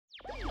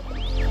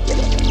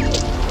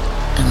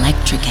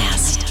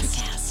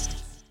Electricast.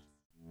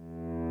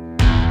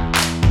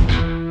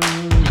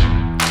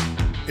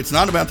 It's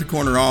not about the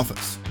corner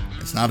office.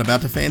 It's not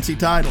about the fancy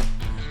title.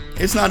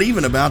 It's not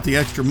even about the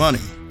extra money.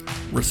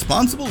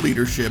 Responsible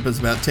leadership is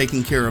about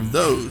taking care of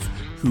those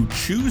who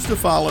choose to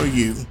follow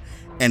you,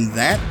 and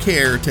that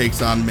care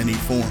takes on many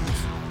forms.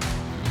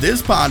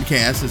 This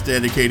podcast is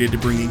dedicated to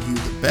bringing you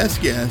the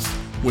best guests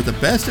with the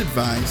best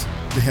advice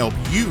to help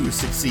you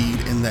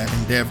succeed in that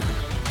endeavor.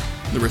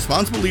 The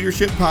Responsible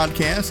Leadership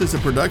Podcast is a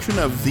production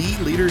of The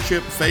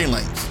Leadership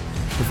Phalanx.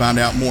 To find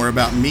out more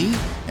about me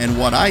and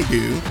what I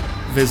do,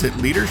 visit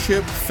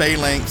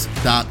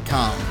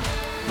leadershipphalanx.com.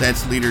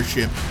 That's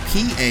leadership,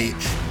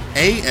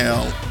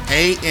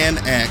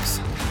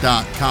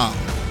 PHALANX.com.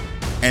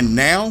 And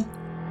now,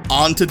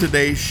 on to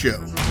today's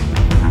show.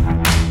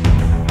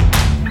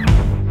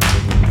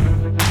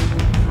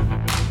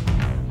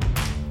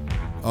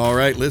 All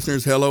right,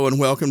 listeners, hello and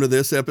welcome to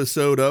this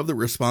episode of the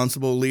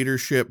Responsible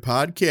Leadership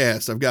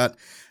Podcast. I've got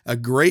a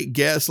great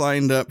guest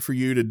lined up for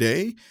you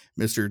today,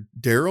 Mr.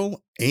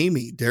 Darrell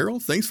Amy.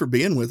 Darrell, thanks for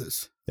being with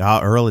us.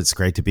 Earl, it's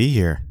great to be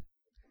here.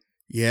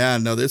 Yeah,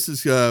 no, this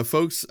is,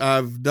 folks,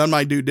 I've done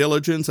my due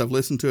diligence. I've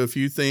listened to a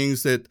few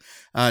things that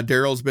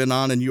Darrell's been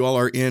on, and you all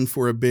are in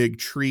for a big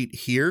treat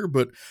here.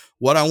 But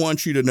what I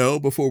want you to know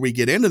before we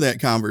get into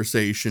that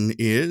conversation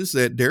is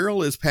that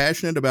Darrell is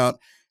passionate about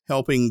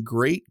helping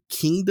great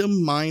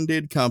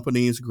kingdom-minded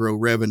companies grow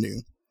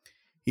revenue.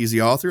 He's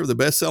the author of the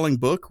best-selling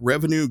book,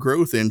 Revenue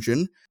Growth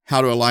Engine,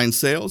 How to Align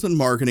Sales and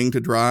Marketing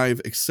to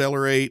Drive,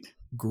 Accelerate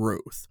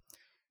Growth.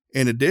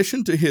 In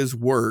addition to his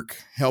work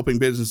helping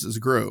businesses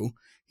grow,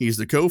 he's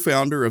the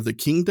co-founder of the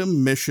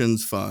Kingdom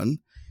Missions Fund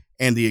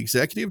and the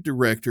executive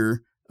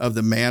director of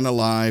the Man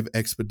Alive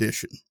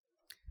Expedition.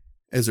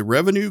 As a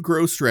revenue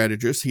growth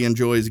strategist, he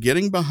enjoys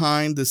getting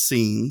behind the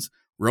scenes,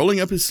 rolling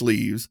up his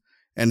sleeves,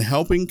 and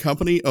helping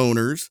company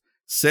owners,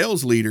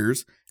 sales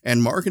leaders,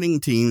 and marketing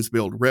teams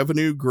build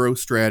revenue growth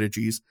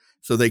strategies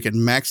so they can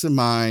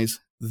maximize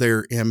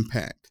their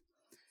impact.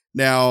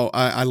 Now,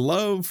 I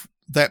love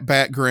that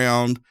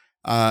background.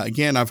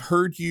 Again, I've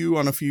heard you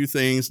on a few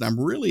things, and I'm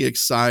really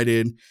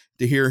excited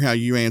to hear how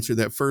you answer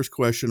that first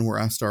question where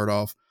I start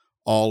off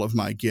all of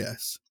my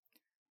guests.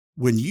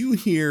 When you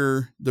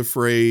hear the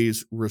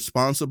phrase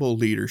responsible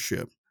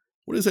leadership,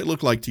 what does that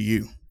look like to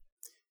you?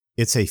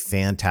 It's a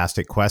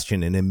fantastic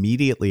question. And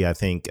immediately I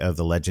think of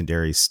the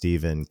legendary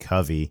Stephen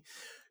Covey,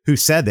 who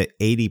said that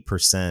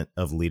 80%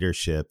 of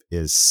leadership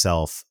is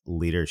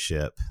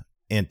self-leadership.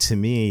 And to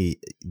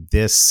me,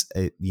 this,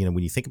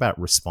 when you think about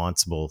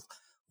responsible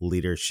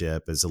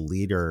leadership as a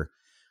leader,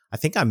 I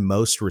think I'm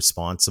most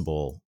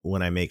responsible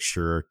when I make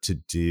sure to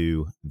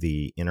do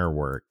the inner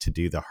work, to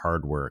do the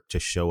hard work, to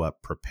show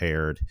up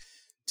prepared,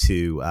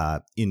 to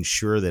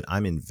ensure that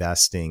I'm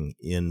investing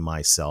in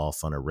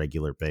myself on a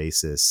regular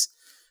basis,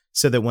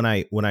 so that when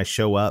I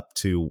show up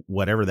to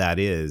whatever that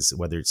is,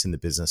 whether it's in the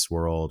business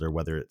world or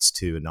whether it's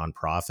to a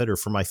nonprofit or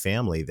for my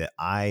family, that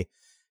I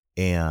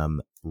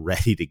am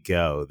ready to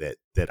go, that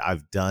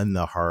I've done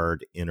the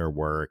hard inner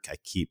work. I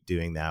keep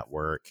doing that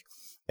work.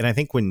 And I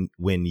think when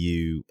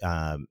you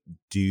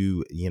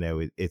do,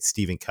 it's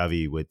Stephen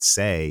Covey would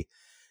say,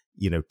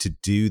 to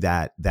do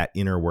that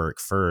inner work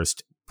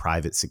first,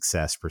 private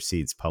success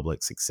precedes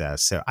public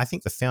success. So I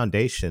think the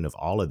foundation of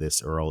all of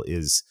this, Earl,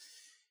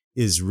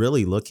 is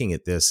really looking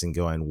at this and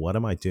going, what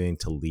am I doing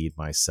to lead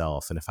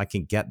myself? And if I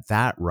can get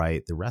that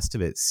right, the rest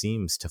of it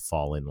seems to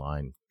fall in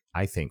line,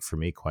 I think, for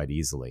me quite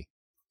easily.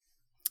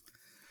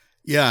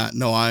 Yeah,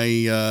 no,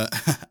 I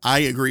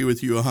agree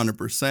with you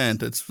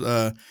 100%. It's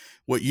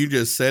what you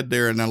just said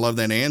there, and I love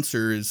that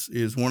answer,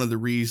 is one of the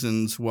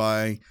reasons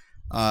why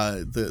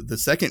the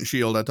second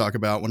shield I talk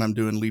about when I'm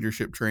doing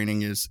leadership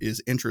training is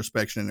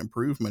introspection and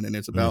improvement. And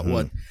it's about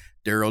what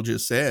Darrell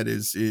just said,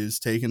 is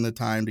taking the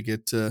time to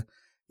get to,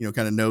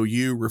 kind of know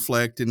you,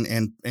 reflect,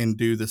 and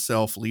do the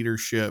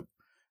self-leadership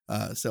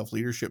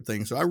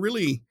thing. So I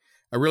really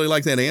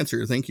like that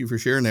answer. Thank you for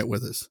sharing that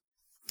with us.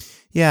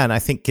 Yeah. And I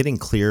think getting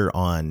clear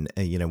on,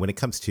 when it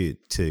comes to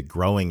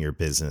growing your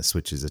business,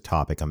 which is a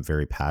topic I'm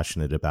very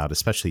passionate about,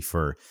 especially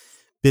for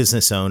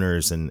business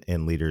owners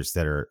and leaders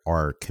that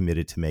are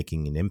committed to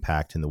making an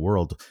impact in the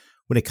world.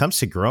 When it comes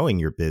to growing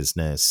your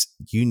business,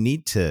 you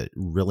need to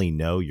really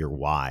know your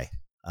why.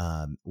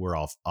 We're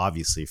all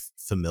obviously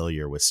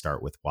familiar with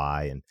Start With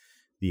Why and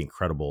the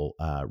incredible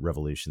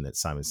revolution that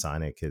Simon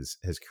Sinek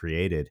has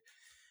created.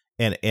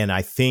 And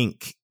I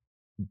think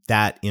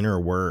that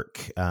inner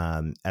work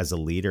as a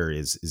leader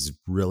is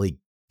really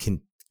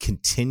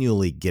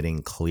continually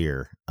getting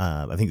clear.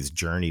 I think this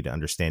journey to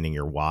understanding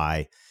your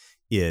why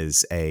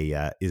is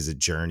a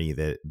journey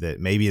that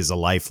maybe is a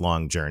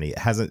lifelong journey. It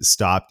hasn't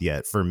stopped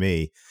yet for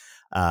me.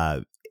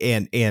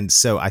 And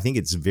so I think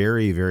it's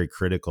very, very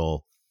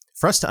critical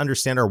for us to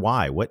understand our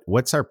why.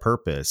 What's our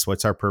purpose?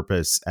 What's our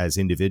purpose as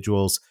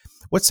individuals?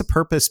 What's the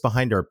purpose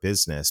behind our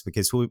business?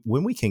 Because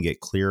when we can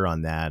get clear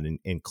on that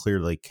and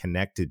clearly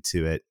connected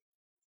to it,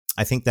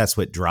 I think that's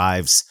what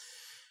drives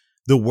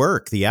the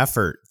work, the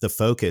effort, the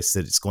focus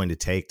that it's going to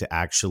take to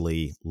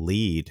actually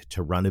lead,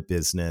 to run a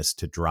business,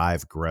 to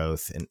drive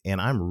growth.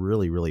 And I'm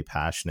really, really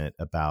passionate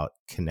about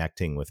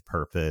connecting with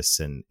purpose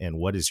and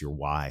what is your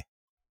why?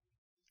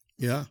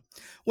 Yeah.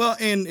 Well,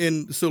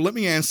 and so let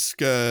me ask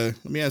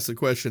the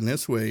question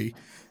this way.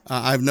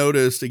 I've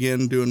noticed,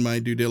 again, doing my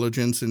due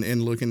diligence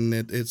and looking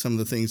at some of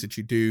the things that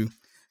you do.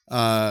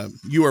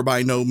 You are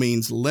by no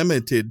means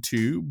limited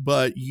to,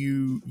 but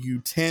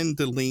you tend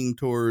to lean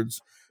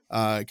towards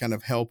kind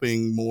of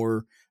helping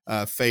more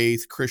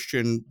faith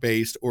Christian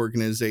based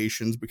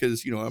organizations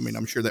because I mean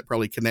I'm sure that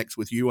probably connects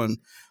with you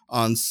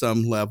on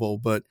some level.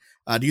 But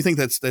do you think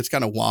that's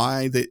kind of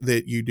why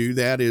that you do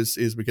that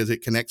is because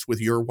it connects with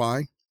your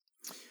why?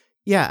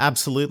 Yeah,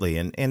 absolutely.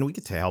 And we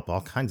get to help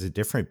all kinds of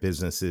different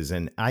businesses.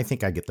 And I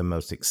think I get the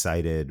most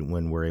excited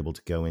when we're able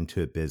to go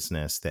into a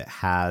business that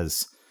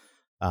has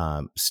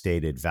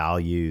stated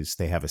values,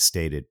 they have a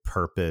stated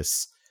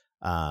purpose.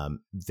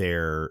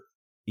 They're,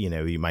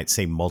 you might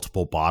say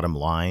multiple bottom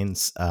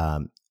lines.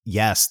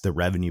 Yes, the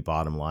revenue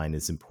bottom line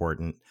is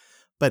important,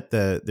 but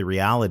the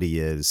reality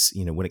is,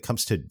 when it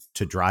comes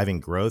to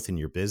driving growth in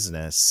your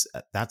business,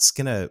 that's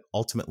going to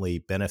ultimately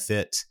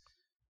benefit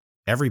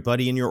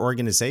everybody in your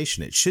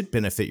organization. It should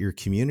benefit your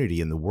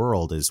community and the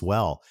world as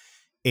well.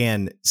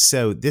 And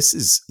so this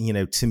is,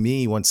 to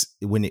me,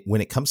 when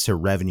it comes to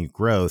revenue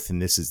growth,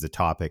 and this is the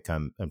topic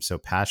I'm so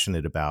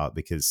passionate about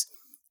because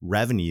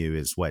revenue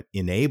is what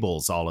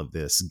enables all of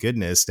this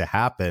goodness to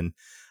happen.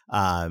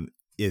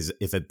 Is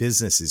if a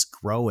business is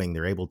growing,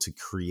 they're able to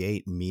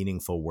create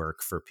meaningful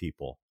work for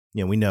people.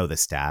 We know the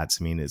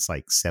stats. I mean, it's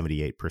like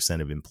 78%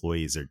 of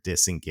employees are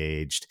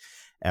disengaged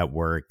at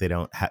work. They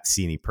don't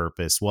see any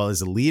purpose. Well,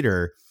 as a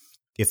leader,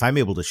 if I'm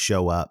able to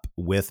show up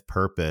with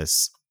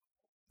purpose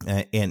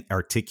and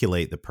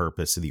articulate the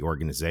purpose of the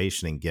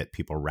organization and get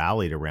people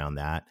rallied around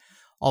that,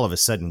 all of a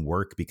sudden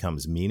work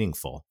becomes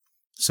meaningful.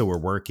 So we're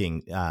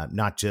working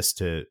not just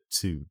to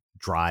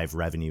drive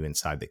revenue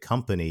inside the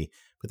company,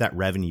 but that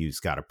revenue's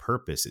got a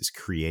purpose. It's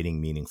creating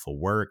meaningful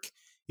work.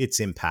 It's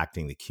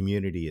impacting the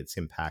community. It's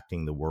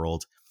impacting the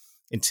world.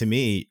 And to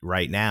me,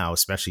 right now,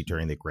 especially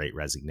during the Great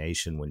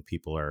Resignation, when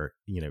people are,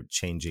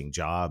 changing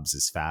jobs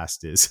as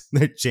fast as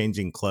they're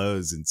changing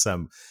clothes in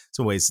some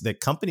ways, the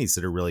companies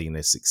that are really going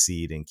to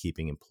succeed in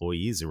keeping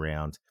employees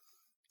around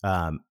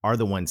are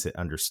the ones that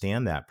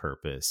understand that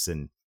purpose.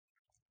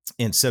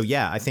 And so,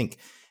 yeah, I think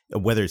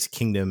whether it's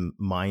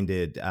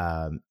kingdom-minded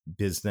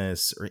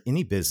business or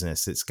any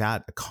business that's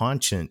got a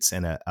conscience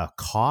and a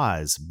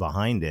cause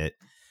behind it,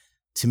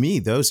 to me,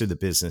 those are the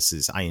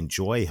businesses I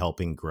enjoy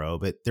helping grow,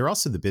 but they're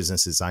also the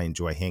businesses I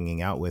enjoy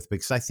hanging out with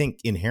because I think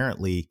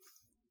inherently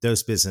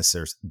those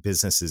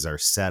businesses are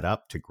set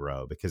up to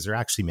grow because they're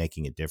actually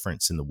making a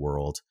difference in the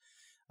world,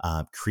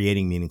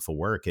 creating meaningful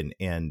work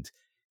and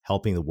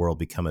helping the world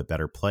become a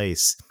better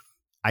place.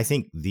 I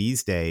think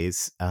these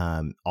days,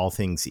 all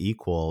things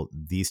equal,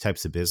 these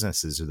types of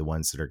businesses are the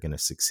ones that are going to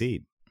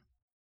succeed.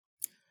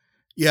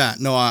 Yeah,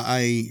 no,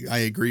 I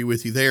agree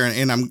with you there,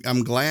 and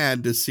I'm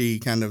glad to see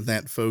kind of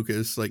that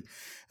focus. Like,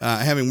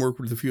 having worked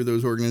with a few of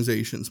those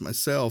organizations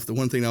myself, the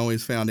one thing I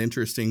always found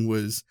interesting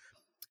was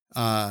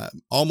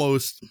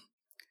almost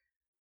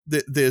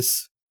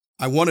this: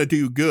 I want to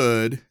do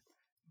good,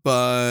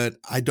 but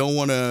I don't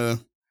want to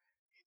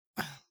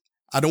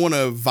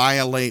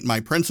violate my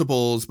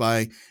principles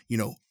by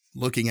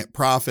looking at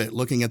profit,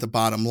 looking at the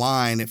bottom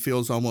line. It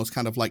feels almost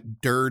kind of like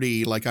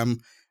dirty, like I'm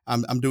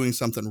doing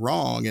something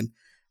wrong, and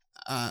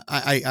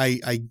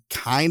I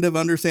kind of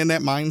understand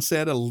that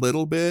mindset a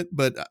little bit,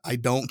 but I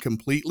don't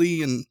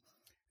completely. And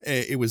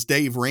it was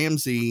Dave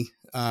Ramsey.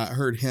 I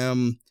heard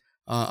him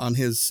on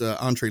his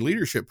Entree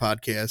Leadership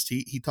podcast.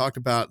 He talked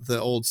about the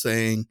old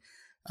saying,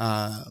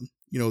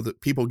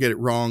 that people get it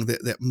wrong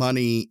that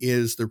money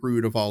is the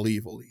root of all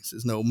evil. He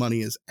says, no,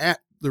 money is at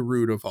the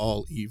root of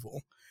all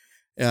evil.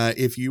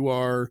 If you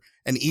are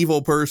an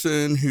evil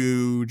person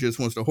who just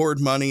wants to hoard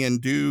money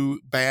and do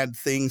bad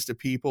things to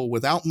people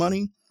without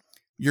money,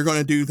 you're going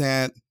to do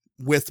that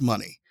with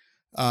money.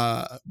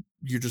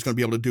 You're just going to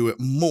be able to do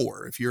it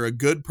more. If you're a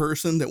good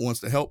person that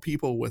wants to help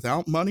people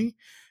without money,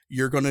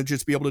 you're going to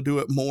just be able to do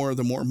it more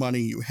the more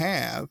money you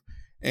have.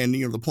 And,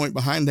 the point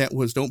behind that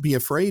was don't be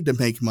afraid to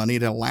make money.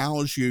 It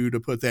allows you to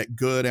put that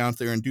good out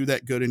there and do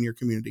that good in your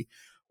community,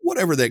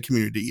 whatever that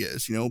community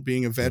is.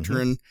 Being a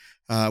veteran,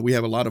 we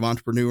have a lot of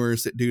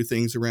entrepreneurs that do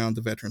things around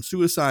the veteran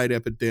suicide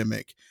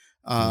epidemic.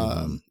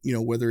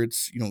 Whether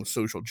it's,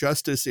 social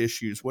justice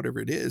issues, whatever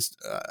it is.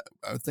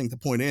 I think the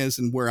point is,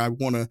 and where I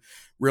want to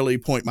really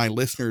point my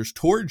listeners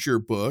towards your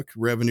book,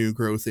 Revenue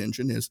Growth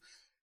Engine, is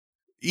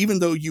even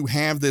though you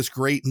have this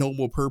great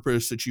noble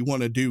purpose that you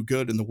want to do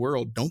good in the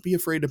world, don't be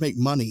afraid to make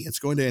money. It's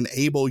going to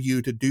enable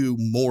you to do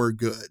more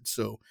good.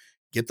 So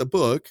get the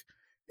book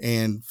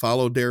and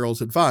follow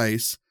Darrell's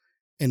advice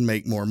and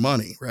make more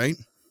money, right?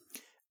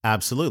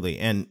 Absolutely.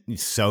 And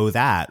so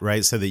that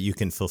you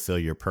can fulfill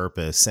your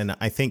purpose. And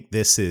I think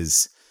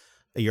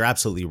you're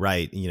absolutely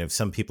right.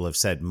 Some people have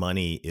said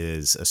money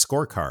is a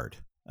scorecard.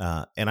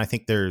 And I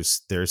think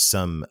there's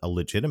some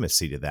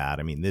legitimacy to that.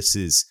 I mean, this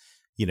is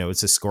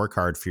it's a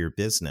scorecard for your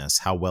business.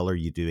 How well are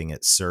you doing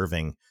at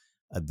serving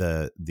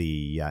the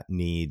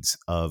needs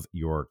of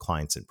your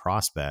clients and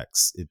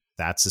prospects?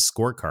 That's a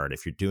scorecard.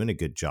 If you're doing a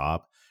good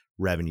job,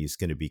 revenue is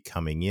going to be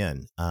coming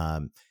in.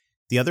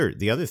 The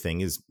other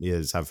thing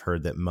is I've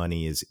heard that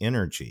money is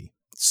energy.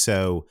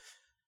 So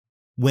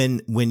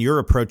when you're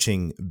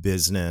approaching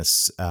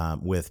business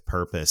with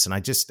purpose, and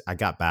I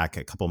got back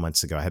a couple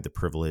months ago, I had the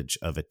privilege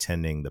of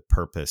attending the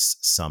Purpose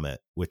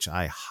Summit, which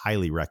I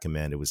highly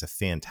recommend. It was a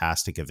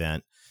fantastic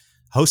event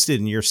hosted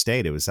in your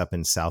state. It was up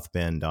in South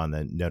Bend on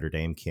the Notre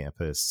Dame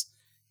campus.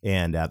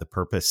 And the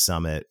Purpose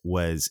Summit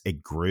was a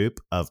group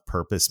of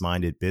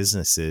purpose-minded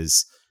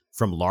businesses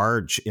from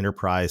large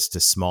enterprise to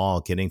small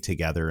getting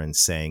together and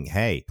saying,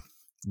 hey,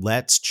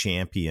 let's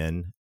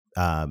champion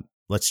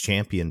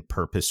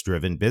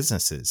purpose-driven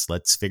businesses.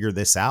 Let's figure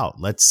this out.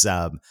 Let's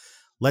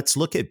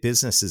look at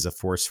business as a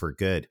force for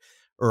good.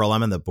 Earl,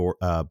 I'm on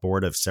the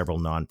board of several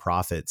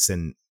nonprofits,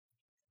 and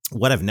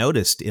what I've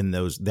noticed in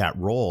that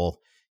role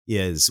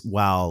is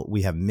while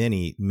we have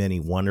many, many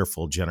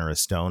wonderful,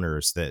 generous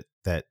donors that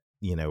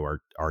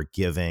are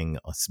giving,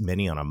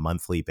 many on a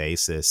monthly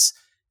basis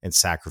and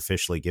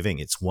sacrificially giving,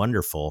 it's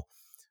wonderful.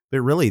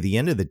 But really, at the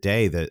end of the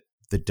day, the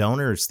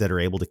donors that are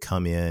able to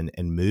come in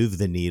and move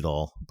the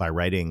needle by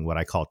writing what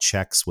I call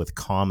checks with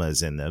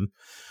commas in them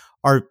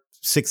are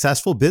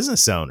successful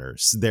business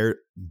owners. They're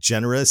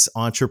generous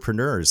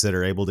entrepreneurs that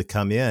are able to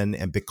come in,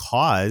 and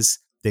because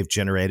they've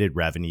generated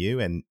revenue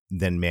and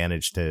then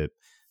managed to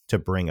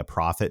bring a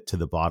profit to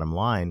the bottom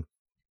line,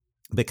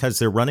 because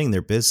they're running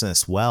their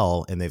business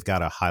well and they've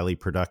got a highly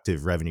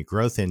productive revenue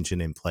growth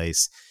engine in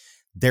place,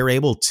 they're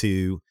able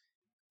to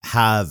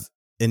have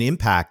an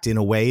impact in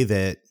a way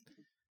that,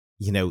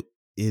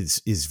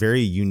 is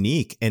very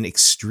unique and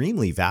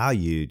extremely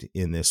valued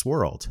in this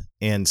world.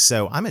 And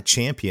so I'm a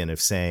champion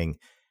of saying,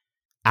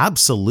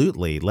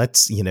 absolutely,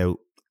 let's,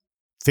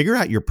 figure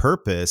out your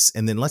purpose,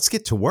 and then let's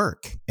get to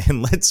work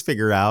and let's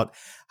figure out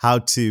how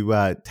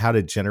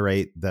to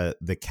generate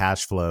the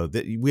cash flow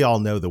that we all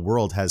know the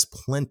world has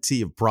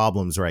plenty of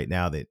problems right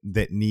now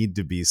that need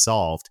to be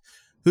solved.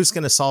 Who's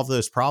going to solve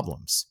those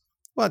problems?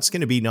 Well, it's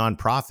going to be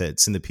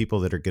nonprofits, and the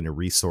people that are going to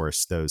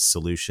resource those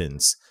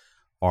solutions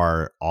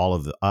are all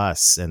of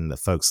us and the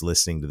folks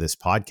listening to this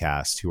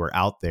podcast who are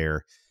out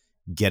there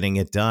getting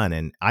it done.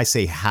 And I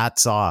say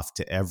hats off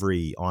to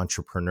every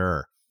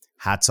entrepreneur,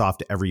 hats off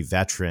to every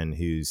veteran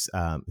who's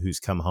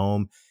come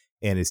home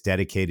and is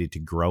dedicated to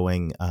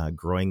growing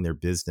their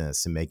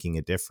business and making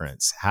a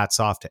difference. Hats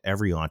off to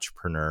every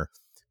entrepreneur,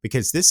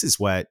 because this is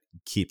what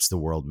keeps the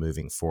world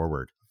moving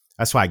forward.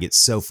 That's why I get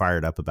so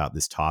fired up about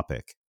this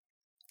topic.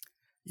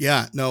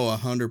 Yeah, no,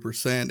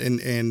 100%.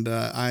 And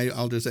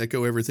I'll just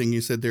echo everything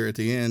you said there at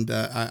the end.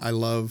 I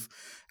love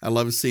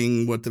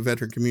seeing what the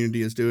veteran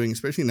community is doing,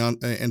 especially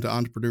into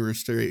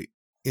entrepreneurs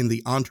in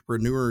the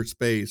entrepreneur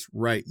space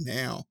right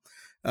now.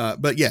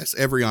 But yes,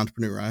 every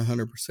entrepreneur, I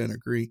 100%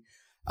 agree.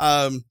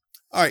 All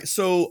right,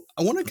 so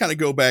I want to kind of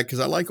go back because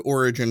I like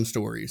origin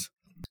stories.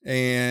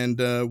 And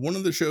one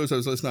of the shows I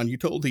was listening on, you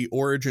told the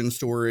origin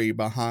story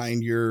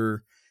behind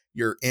your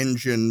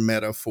engine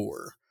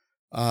metaphor.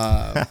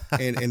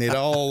 And it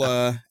all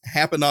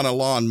happened on a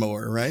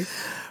lawnmower, right?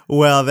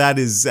 Well, that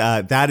is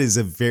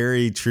a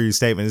very true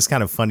statement. It's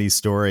kind of a funny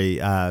story.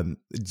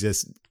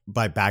 Just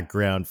by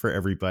background for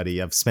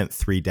everybody, I've spent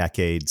 3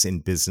 decades in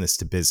business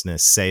to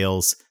business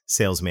sales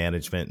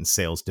management, and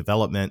sales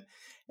development.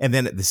 And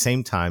then at the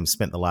same time,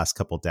 spent the last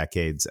couple of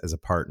decades as a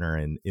partner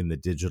in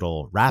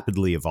the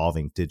rapidly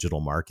evolving digital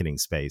marketing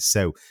space.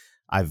 So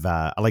I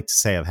like to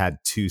say I've had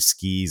 2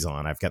 skis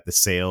on. I've got the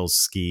sales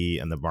ski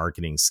and the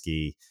marketing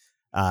ski.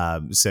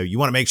 So you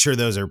want to make sure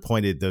those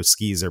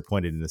skis are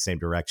pointed in the same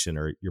direction,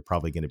 or you're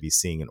probably going to be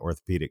seeing an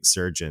orthopedic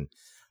surgeon.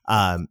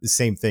 The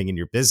same thing in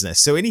your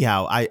business. So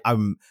anyhow,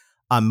 I'm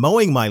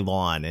mowing my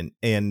lawn,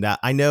 and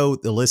I know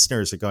the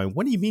listeners are going,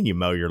 what do you mean you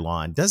mow your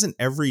lawn? Doesn't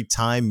every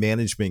time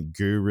management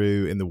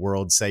guru in the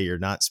world say you're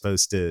not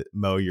supposed to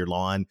mow your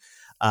lawn?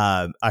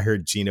 I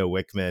heard Gino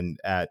Wickman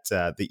at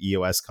the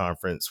EOS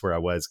conference where I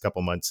was a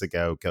couple months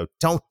ago go,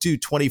 don't do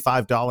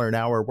 $25 an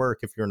hour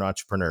work if you're an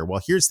entrepreneur.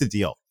 Well, here's the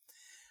deal.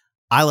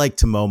 I like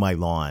to mow my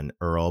lawn,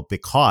 Earl,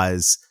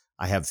 because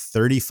I have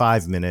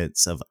 35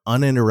 minutes of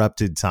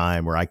uninterrupted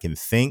time where I can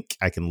think,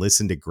 I can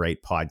listen to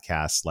great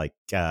podcasts like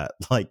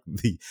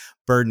The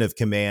Burden of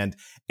Command.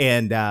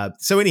 And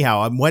so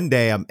anyhow, one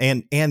day,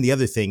 and the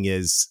other thing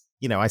is,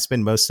 I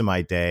spend most of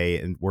my day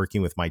and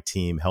working with my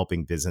team,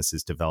 helping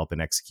businesses develop and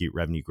execute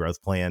revenue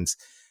growth plans.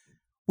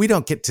 We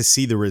don't get to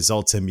see the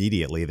results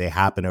immediately. They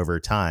happen over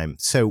time.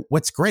 So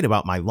what's great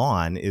about my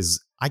lawn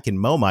is I can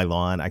mow my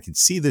lawn, I can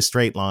see the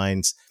straight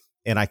lines,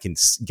 and I can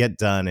get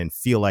done and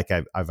feel like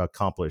I've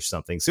accomplished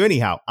something. So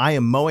anyhow, I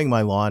am mowing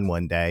my lawn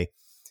one day,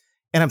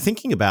 and I'm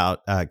thinking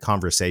about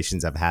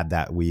conversations I've had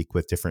that week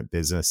with different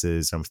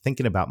businesses. I'm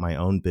thinking about my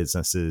own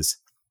businesses,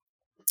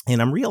 and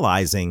I'm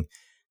realizing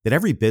that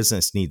every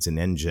business needs an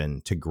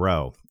engine to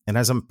grow. And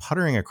as I'm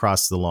puttering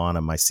across the lawn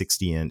on my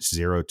 60-inch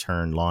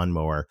zero-turn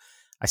lawnmower,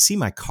 I see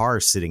my car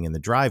sitting in the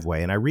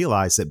driveway, and I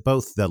realize that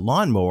both the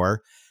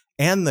lawnmower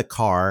and the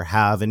car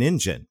have an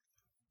engine.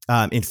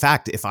 In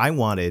fact, if I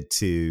wanted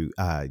to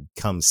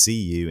come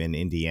see you in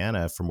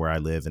Indiana from where I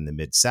live in the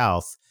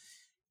Mid-South,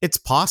 it's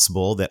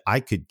possible that I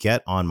could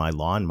get on my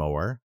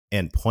lawnmower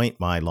and point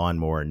my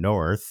lawnmower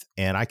north,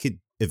 and I could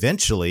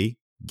eventually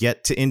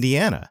get to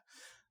Indiana.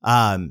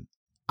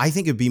 I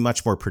think it'd be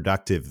much more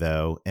productive,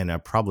 though, and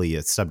probably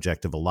a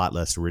subject of a lot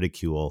less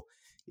ridicule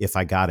if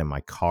I got in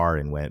my car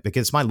and went,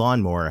 because my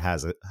lawnmower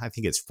has, I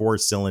think it's 4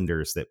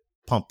 cylinders that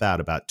pump out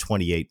about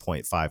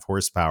 28.5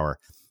 horsepower,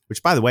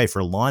 which, by the way, for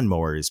a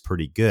lawnmower is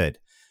pretty good.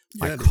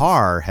 My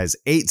car has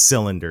 8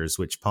 cylinders,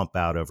 which pump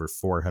out over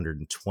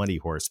 420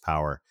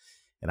 horsepower.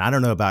 And I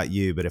don't know about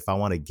you, but if I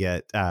want to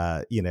get,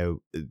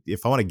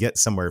 if I want to get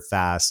somewhere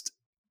fast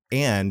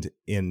and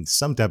in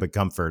some type of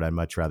comfort, I'd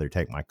much rather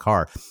take my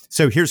car.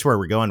 So here's where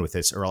we're going with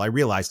this, Earl. I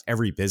realized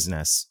every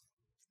business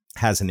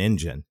has an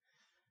engine.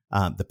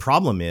 The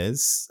problem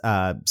is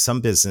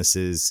some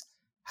businesses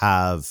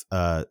have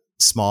a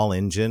small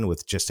engine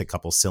with just a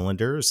couple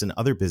cylinders, and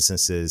other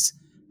businesses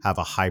have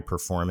a high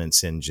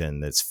performance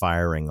engine that's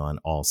firing on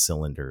all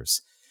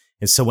cylinders.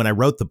 And so when I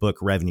wrote the book,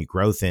 Revenue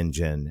Growth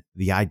Engine,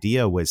 the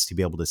idea was to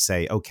be able to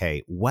say,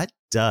 okay, what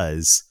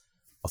does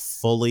a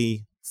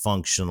fully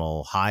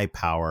functional, high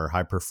power,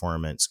 high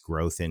performance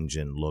growth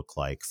engine look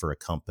like for a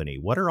company?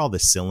 What are all the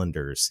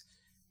cylinders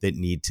that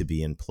need to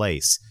be in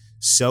place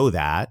so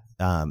that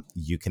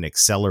you can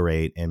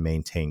accelerate and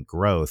maintain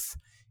growth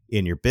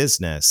in your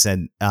business?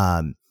 And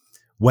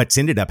what's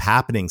ended up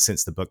happening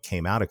since the book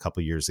came out a couple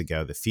of years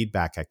ago, the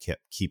feedback I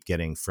keep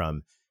getting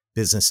from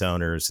business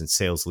owners and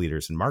sales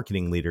leaders and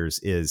marketing leaders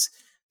is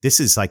this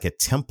is like a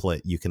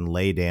template you can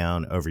lay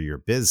down over your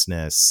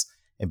business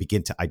and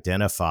begin to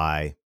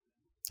identify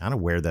kind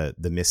of where the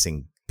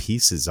missing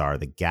pieces are,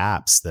 the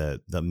gaps,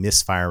 the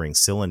misfiring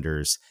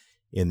cylinders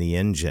in the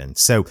engine.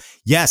 So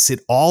yes,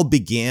 it all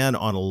began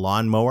on a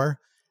lawnmower,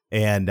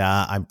 and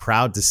I'm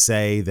proud to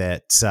say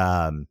that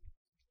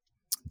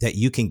that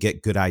you can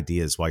get good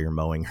ideas while you're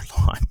mowing your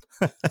lawn.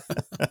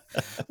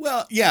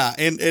 Well, yeah,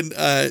 and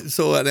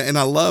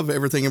I love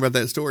everything about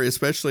that story,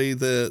 especially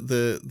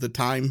the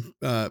time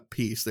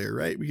piece there,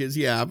 right? Because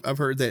I've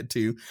heard that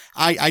too.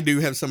 I do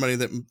have somebody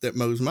that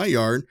mows my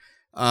yard,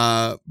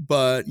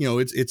 but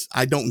it's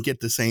I don't get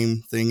the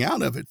same thing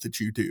out of it that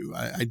you do.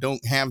 I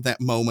don't have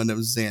that moment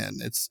of zen.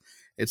 It's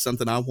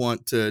something I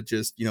want to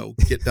just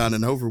get done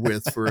and over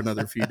with for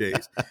another few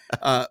days.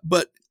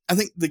 But I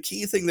think the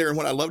key thing there, and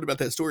what I loved about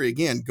that story,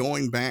 again,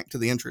 going back to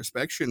the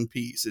introspection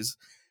piece, is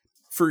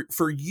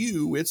for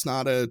you, it's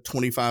not a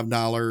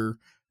 $25.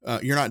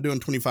 You're not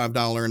doing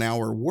 $25 an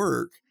hour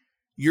work.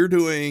 You're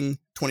doing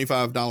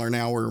 $25 an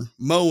hour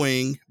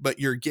mowing, but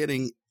you're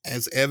getting,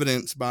 as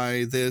evidenced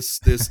by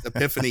this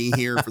epiphany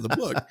here for the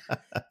book,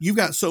 you've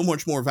got so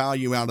much more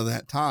value out of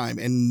that time,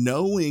 and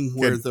knowing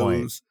where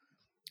those.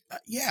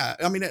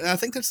 I mean, I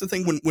think that's the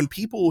thing when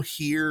people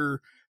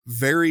hear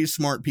very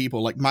smart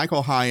people, like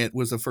Michael Hyatt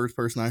was the first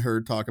person I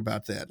heard talk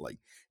about that. Like,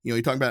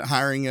 he talked about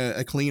hiring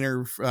a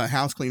cleaner, a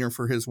house cleaner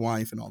for his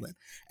wife and all that.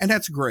 And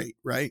that's great,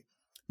 right?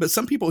 But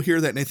some people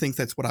hear that and they think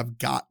that's what I've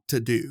got to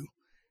do.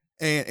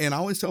 And I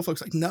always tell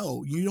folks, like,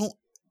 no, you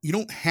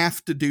don't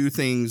have to do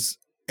things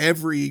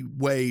every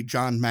way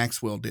John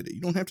Maxwell did it.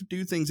 You don't have to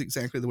do things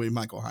exactly the way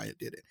Michael Hyatt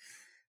did it.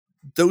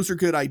 Those are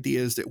good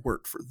ideas that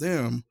worked for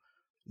them.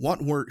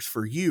 What works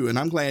for you? And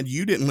I'm glad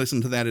you didn't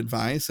listen to that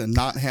advice and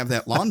not have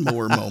that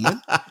lawnmower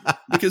moment,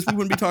 because we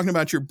wouldn't be talking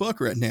about your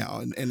book right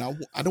now. And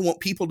I don't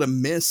want people to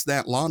miss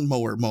that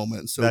lawnmower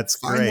moment. So that's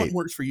find great. What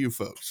works for you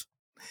folks.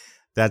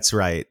 That's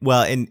right.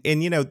 Well, and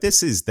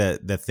this is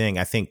the thing.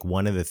 I think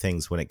one of the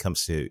things when it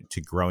comes to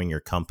growing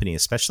your company,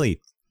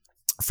 especially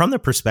from the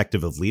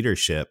perspective of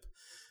leadership,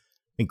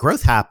 I mean,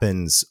 growth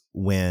happens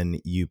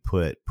when you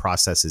put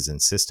processes and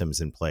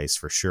systems in place,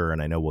 for sure.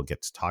 And I know we'll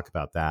get to talk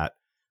about that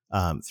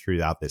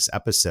throughout this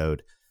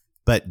episode.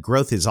 But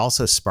growth is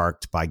also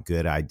sparked by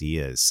good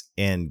ideas,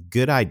 and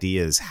good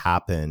ideas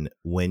happen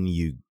when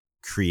you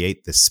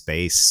create the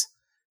space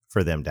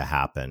for them to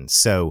happen.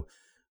 So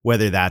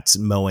whether that's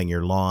mowing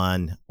your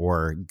lawn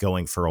or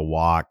going for a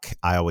walk,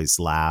 I always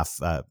laugh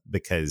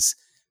because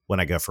when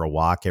I go for a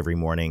walk every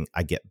morning,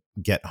 I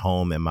get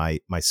home and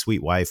my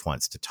sweet wife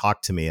wants to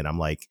talk to me, and I'm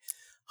like,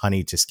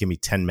 honey, just give me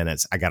 10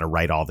 minutes. I got to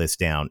write all this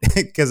down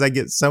because I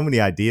get so many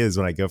ideas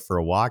when I go for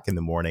a walk in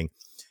the morning,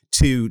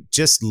 to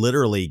just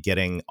literally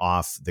getting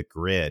off the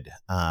grid.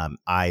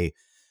 I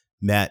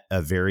met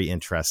a very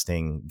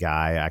interesting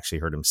guy. I actually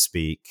heard him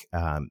speak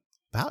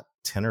about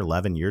 10 or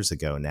 11 years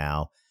ago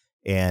now.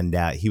 And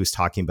he was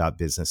talking about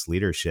business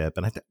leadership.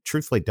 And I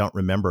truthfully don't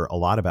remember a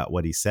lot about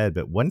what he said.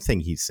 But one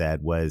thing he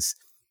said was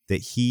that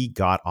he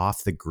got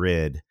off the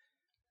grid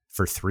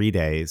for 3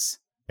 days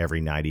every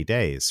 90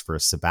 days for a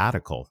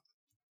sabbatical.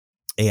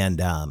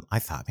 And I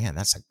thought, man,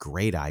 that's a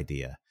great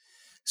idea.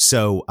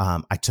 So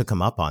I took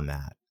him up on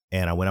that.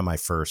 And I went on my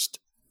first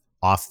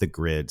off the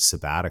grid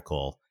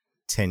sabbatical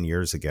 10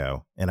 years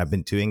ago. And I've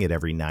been doing it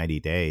every 90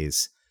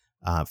 days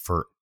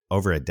for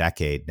over a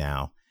decade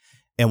now.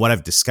 And what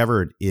I've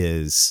discovered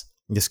is,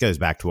 this goes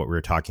back to what we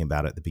were talking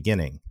about at the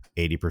beginning.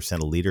 80%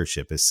 of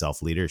leadership is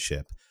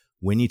self-leadership.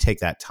 When you take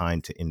that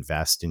time to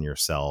invest in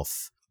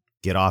yourself,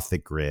 get off the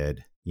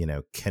grid,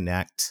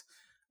 connect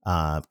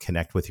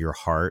with your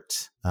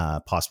heart,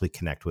 possibly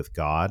connect with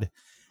God,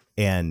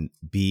 and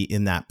be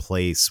in that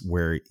place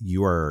where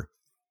you are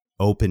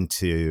open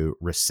to,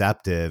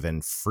 receptive,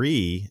 and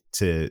free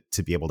to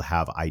be able to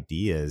have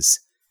ideas.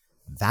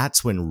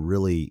 That's when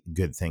really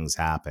good things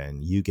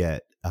happen. You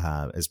get,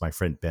 as my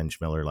friend Ben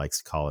Miller likes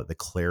to call it, the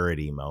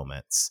clarity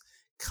moments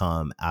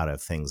come out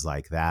of things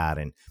like that.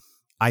 And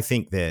I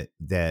think that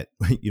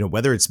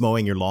whether it's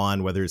mowing your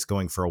lawn, whether it's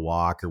going for a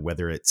walk, or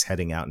whether it's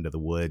heading out into the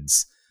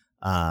woods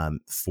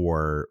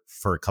for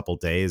a couple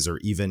days, or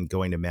even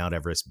going to Mount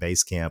Everest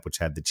Base Camp,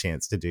 which I had the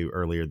chance to do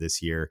earlier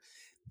this year,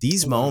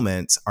 these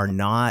moments are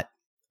not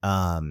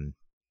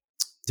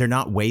they're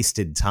not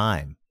wasted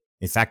time.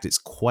 In fact, it's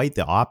quite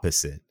the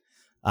opposite.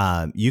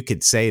 You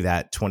could say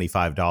that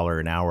 $25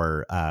 an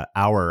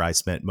hour I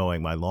spent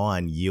mowing my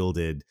lawn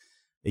yielded,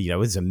 it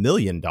was $1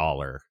 million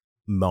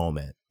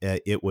moment.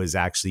 It was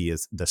actually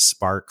the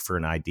spark for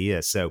an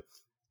idea. So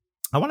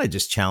I want to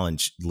just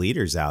challenge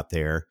leaders out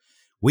there.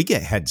 We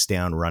get heads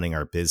down running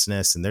our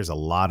business, and there's a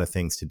lot of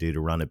things to do to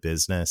run a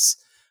business.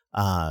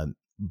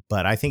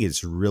 But I think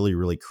it's really,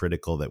 really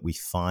critical that we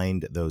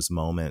find those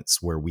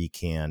moments where we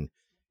can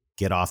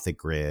get off the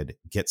grid,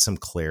 get some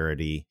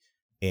clarity,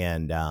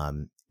 and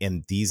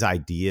these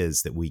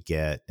ideas that we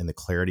get and the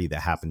clarity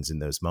that happens in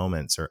those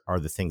moments are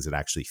the things that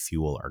actually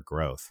fuel our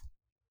growth.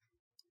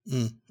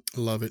 I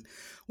love it.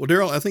 Well,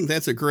 Darrell, I think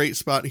that's a great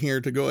spot here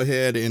to go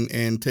ahead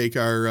and take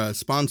our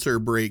sponsor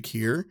break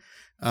here.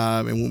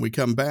 And when we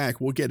come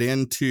back, we'll get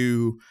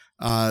into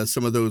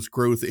some of those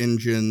growth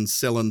engine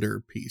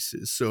cylinder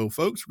pieces. So,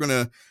 folks, we're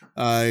going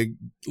to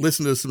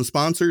listen to some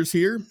sponsors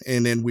here,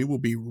 and then we will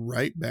be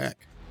right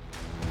back.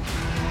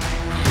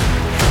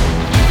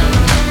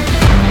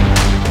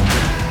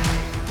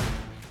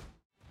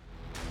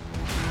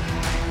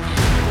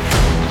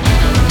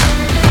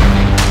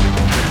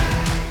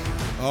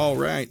 All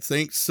right.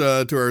 Thanks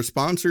to our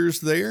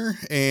sponsors there.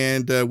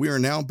 And we are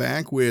now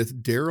back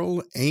with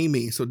Darrell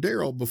Amy. So,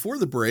 Darrell, before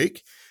the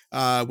break,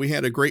 we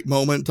had a great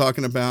moment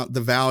talking about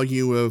the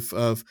value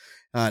of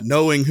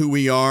knowing who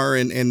we are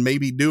and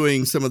maybe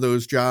doing some of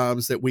those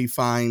jobs that we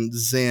find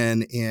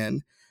zen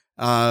in.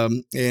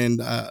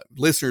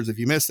 Listeners, if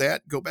you missed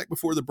that, go back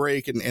before the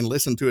break and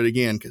listen to it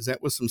again, because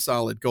that was some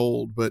solid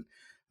gold. But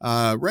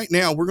right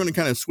now, we're going to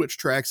kind of switch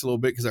tracks a little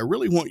bit, because I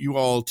really want you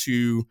all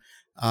to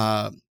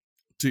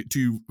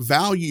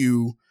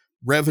value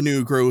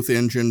Revenue Growth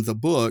Engine, the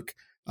book,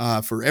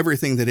 for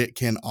everything that it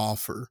can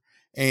offer.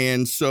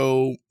 And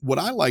so what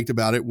I liked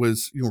about it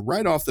was,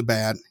 right off the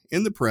bat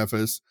in the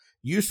preface,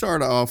 you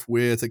start off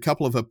with a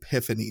couple of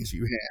epiphanies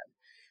you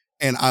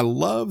had. And I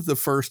love the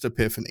first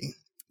epiphany.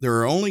 There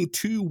are only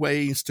 2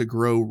 ways to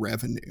grow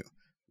revenue.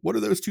 What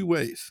are those 2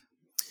 ways?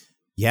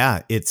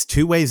 Yeah, it's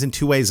 2 ways and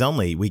 2 ways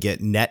only. We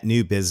get net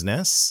new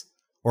business,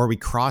 or we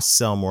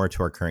cross-sell more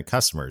to our current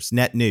customers.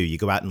 Net new, you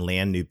go out and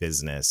land new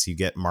business. You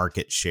get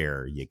market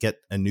share. You get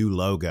a new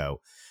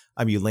logo.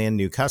 You land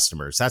new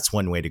customers. That's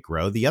one way to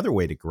grow. The other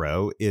way to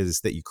grow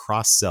is that you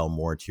cross-sell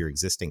more to your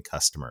existing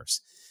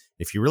customers.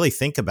 If you really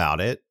think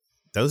about it,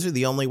 those are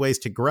the only ways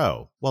to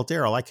grow. Well,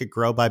 Darrell, I could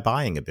grow by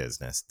buying a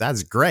business.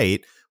 That's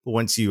great. But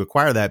once you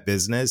acquire that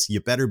business, you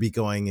better be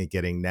going and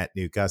getting net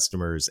new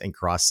customers and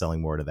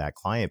cross-selling more to that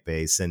client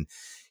base. And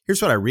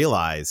here's what I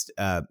realized.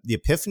 The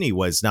epiphany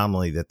was not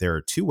only that there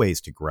are 2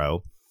 ways to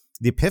grow.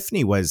 The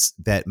epiphany was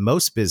that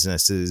most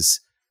businesses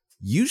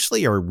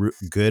usually are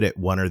good at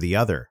one or the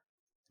other.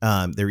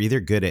 They're either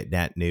good at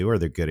net new or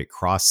they're good at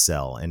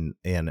cross-sell.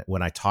 And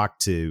when I talk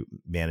to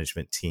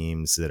management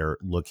teams that are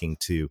looking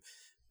to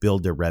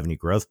build their revenue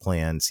growth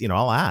plans,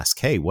 I'll ask,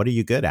 hey, what are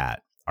you good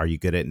at? Are you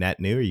good at net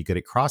new? Are you good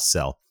at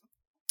cross-sell?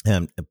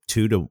 2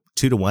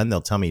 to 1,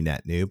 they'll tell me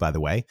net new, by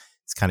the way.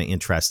 It's kind of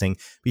interesting.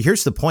 But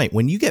here's the point.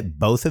 When you get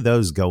both of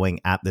those going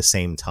at the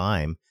same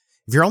time,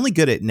 if you're only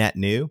good at net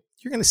new,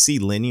 you're going to see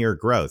linear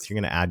growth. You're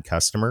going to add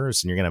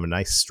customers and you're going to have a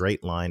nice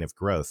straight line of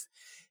growth.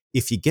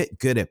 If you get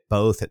good at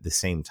both at the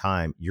same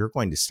time, you're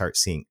going to start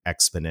seeing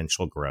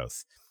exponential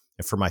growth.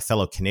 And for my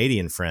fellow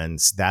Canadian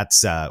friends,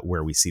 that's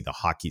where we see the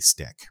hockey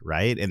stick,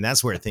 right? And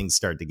that's where things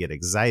start to get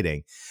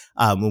exciting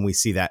when we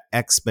see that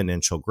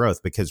exponential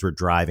growth, because we're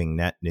driving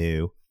net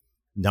new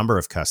number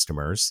of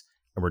customers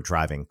and we're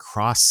driving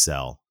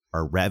cross-sell,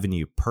 our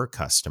revenue per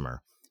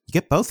customer. You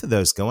get both of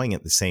those going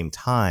at the same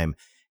time,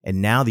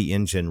 and now the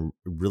engine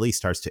really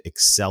starts to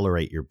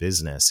accelerate your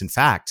business. In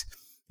fact,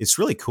 it's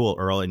really cool,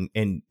 Earl.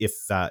 And if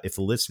the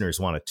listeners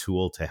want a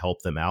tool to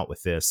help them out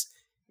with this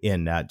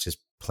in just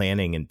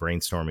planning and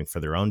brainstorming for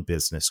their own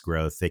business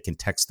growth, they can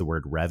text the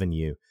word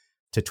revenue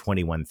to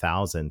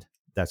 21,000.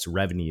 That's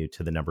revenue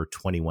to the number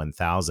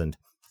 21,000.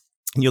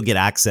 And you'll get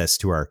access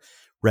to our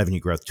revenue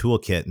growth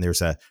toolkit. And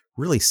there's a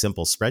really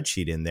simple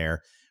spreadsheet in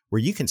there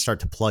where you can start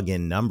to plug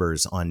in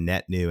numbers on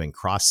net new and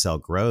cross-sell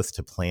growth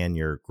to plan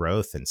your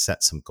growth and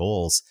set some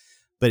goals.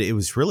 But it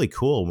was really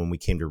cool when we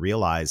came to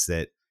realize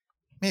that,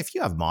 man, if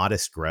you have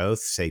modest growth,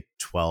 say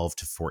 12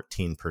 to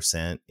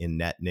 14% in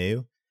net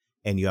new,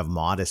 and you have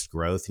modest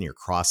growth in your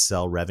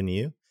cross-sell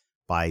revenue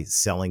by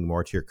selling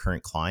more to your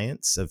current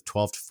clients of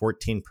 12 to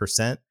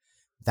 14%,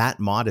 that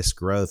modest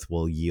growth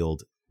will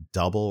yield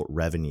double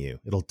revenue.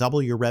 It'll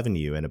double your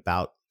revenue in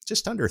about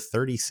just under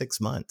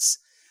 36 months.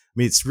 I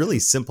mean, it's really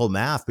simple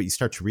math, but you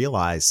start to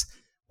realize,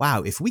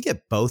 wow, if we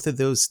get both of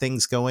those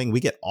things going, we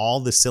get all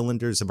the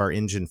cylinders of our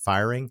engine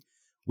firing,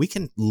 we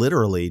can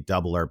literally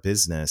double our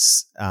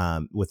business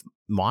with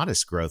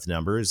modest growth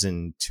numbers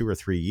in 2 or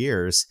 3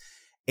 years.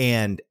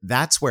 And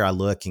that's where I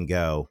look and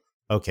go,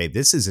 okay,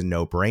 this is a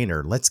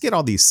no-brainer. Let's get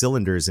all these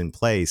cylinders in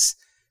place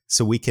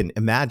so we can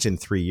imagine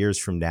 3 years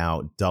from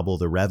now, double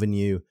the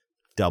revenue,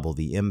 double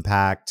the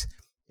impact.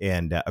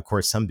 And of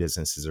course, some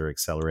businesses are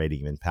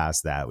accelerating even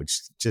past that,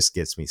 which just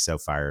gets me so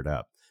fired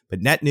up.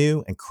 But net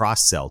new and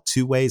cross-sell,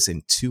 2 ways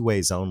and 2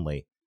 ways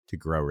only to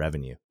grow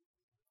revenue.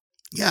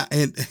 Yeah.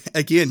 And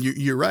again,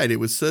 you're right. It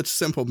was such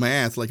simple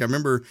math. Like I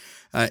remember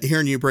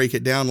hearing you break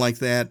it down like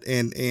that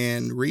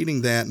and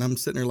reading that. And I'm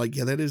sitting there like,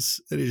 yeah, that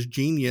is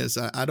genius.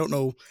 I don't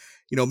know,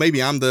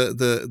 maybe I'm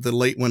the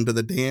late one to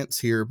the dance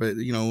here, but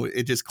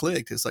it just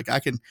clicked. It's like, I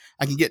can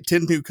get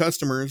 10 new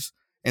customers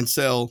and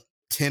sell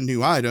 10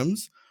 new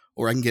items,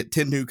 or I can get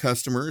 10 new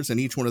customers and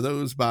each one of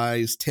those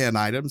buys 10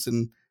 items.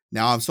 And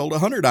now I've sold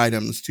 100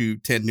 items to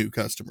 10 new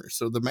customers.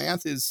 So the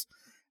math is,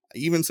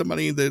 even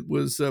somebody that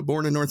was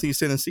born in Northeast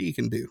Tennessee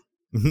can do.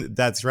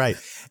 That's right.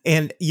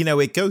 And,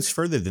 it goes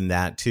further than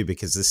that, too,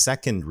 because the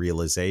second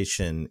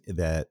realization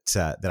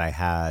that I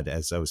had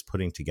as I was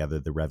putting together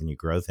the revenue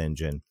growth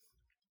engine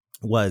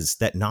was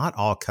that not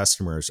all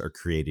customers are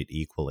created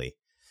equally.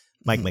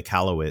 Mike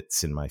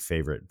Michalowicz, in my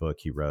favorite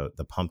book he wrote,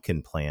 The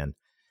Pumpkin Plan,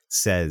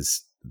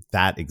 says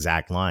that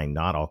exact line,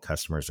 not all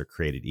customers are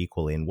created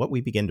equally. And what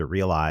we begin to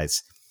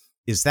realize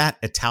is that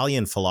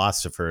Italian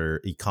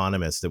philosopher,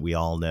 economist that we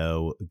all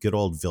know, good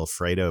old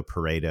Vilfredo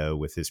Pareto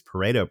with his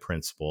Pareto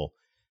principle,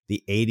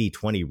 the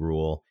 80-20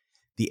 rule.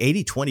 The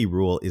 80-20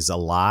 rule is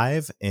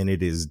alive and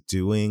it is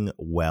doing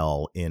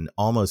well in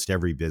almost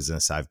every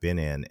business I've been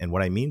in. And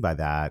what I mean by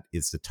that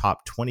is the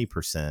top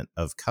 20%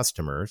 of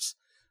customers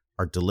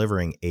are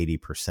delivering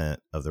 80%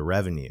 of the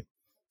revenue.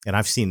 And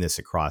I've seen this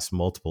across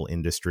multiple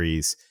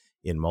industries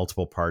in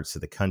multiple parts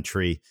of the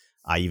country.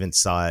 I even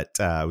saw it.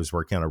 I was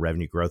working on a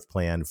revenue growth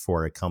plan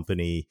for a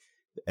company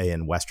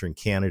in Western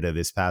Canada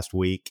this past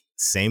week.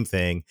 Same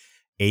thing,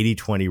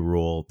 80-20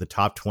 rule. The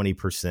top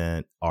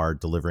 20% are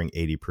delivering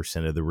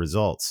 80% of the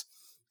results.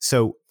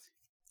 So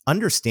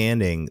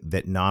understanding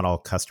that not all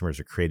customers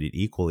are created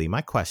equally,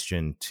 my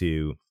question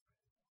to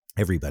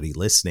everybody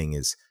listening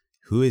is,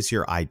 who is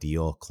your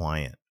ideal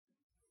client?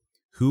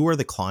 Who are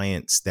the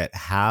clients that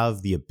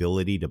have the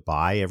ability to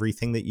buy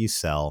everything that you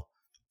sell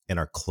and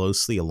are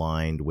closely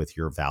aligned with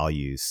your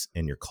values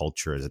and your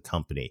culture as a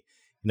company?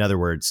 In other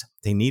words,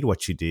 they need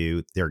what you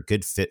do. They're a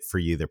good fit for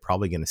you. They're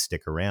probably going to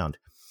stick around.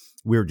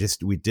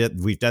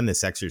 We've done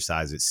this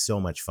exercise. It's so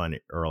much fun.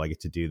 Earl, I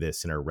get to do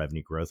this in our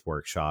revenue growth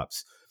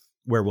workshops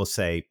where we'll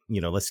say,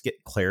 let's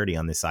get clarity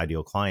on this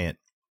ideal client.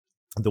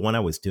 The one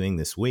I was doing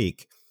this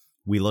week,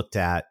 we looked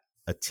at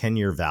a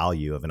 10-year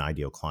value of an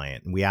ideal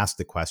client. And we asked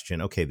the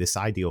question, okay, this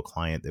ideal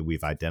client that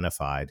we've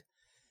identified,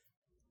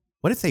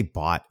 what if they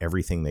bought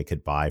everything they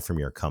could buy from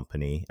your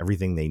company,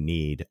 everything they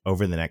need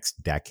over the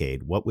next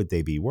decade? What would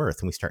they be worth?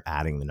 And we start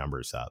adding the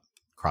numbers up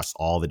across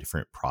all the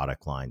different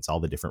product lines,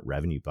 all the different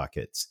revenue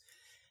buckets.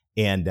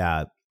 And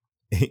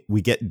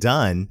we get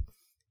done.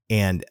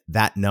 And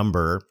that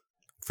number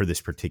for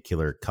this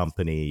particular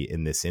company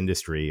in this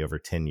industry over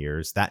 10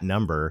 years, that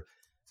number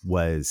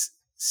was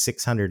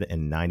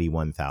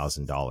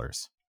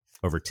 $691,000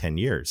 over 10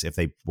 years if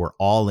they were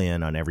all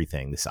in on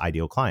everything, this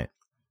ideal client.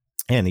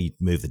 And you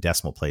move the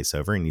decimal place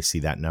over and you see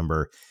that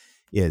number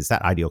is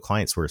that ideal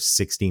client's worth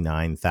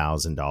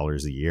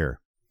 $69,000 a year.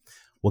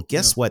 Well,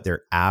 guess what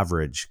their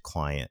average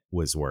client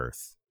was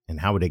worth? And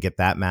how would I get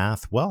that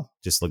math? Well,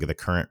 just look at the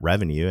current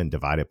revenue and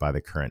divide it by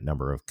the current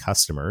number of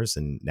customers.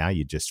 And now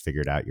you just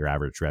figured out your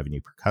average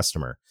revenue per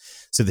customer.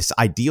 So this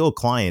ideal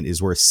client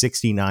is worth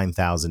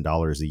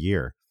 $69,000 a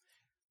year.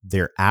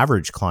 Their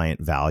average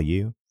client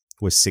value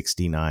was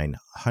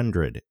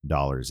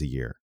 $6,900 a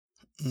year.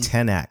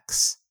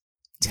 10x.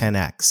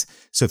 10x.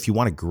 So if you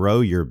want to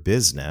grow your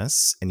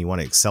business and you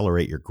want to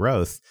accelerate your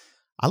growth,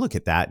 I look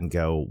at that and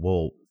go,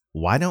 well,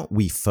 why don't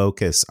we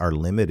focus our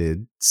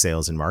limited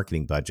sales and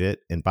marketing budget?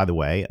 And by the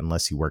way,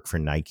 unless you work for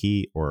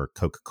Nike or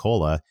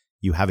Coca-Cola,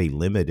 you have a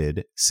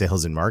limited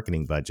sales and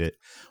marketing budget.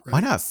 Right. Why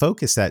not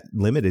focus that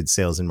limited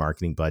sales and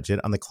marketing budget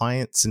on the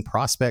clients and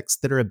prospects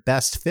that are a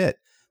best fit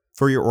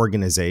for your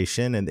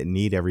organization and that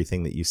need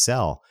everything that you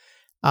sell?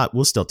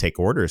 We'll still take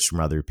orders from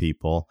other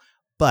people,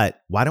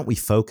 but why don't we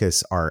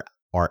focus our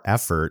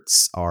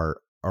efforts are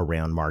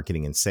around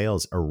marketing and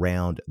sales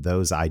around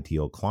those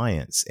ideal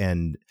clients?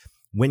 And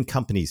when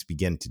companies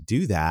begin to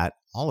do that,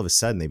 all of a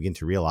sudden they begin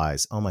to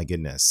realize, oh my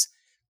goodness,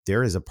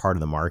 there is a part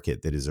of the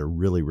market that is a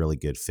really, really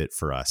good fit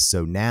for us.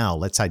 So now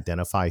let's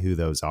identify who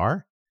those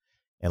are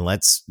And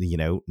let's,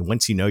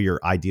 once you know your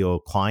ideal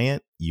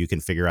client, you can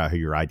figure out who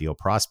your ideal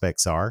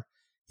prospects are.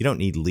 You don't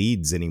need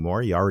leads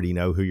anymore. You already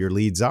know who your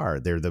leads are.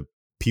 They're the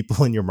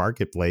people in your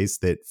marketplace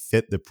that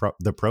fit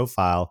the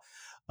profile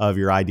of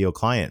your ideal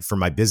client. For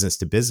my business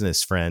to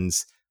business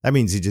friends, that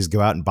means you just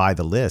go out and buy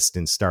the list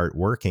and start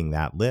working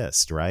that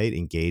list, right?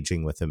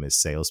 Engaging with them as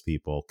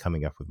salespeople,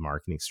 coming up with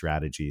marketing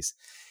strategies.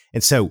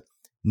 And so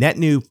net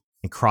new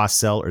and cross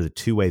sell are the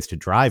two ways to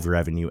drive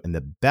revenue. And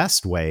the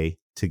best way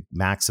to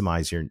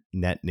maximize your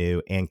net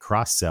new and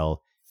cross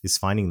sell is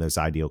finding those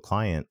ideal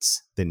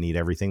clients that need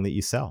everything that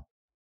you sell.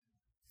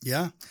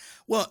 Yeah.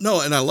 Well,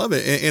 no, and I love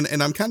it.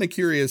 And I'm kind of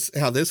curious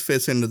how this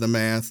fits into the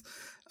math.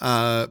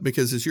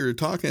 Because as you're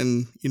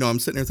talking, I'm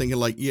sitting there thinking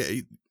like, yeah,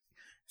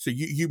 so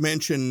you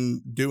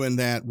mentioned doing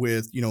that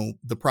with,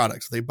 the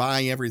products. They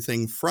buy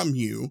everything from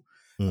you.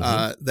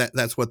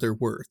 That's what they're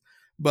worth.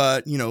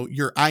 But,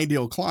 your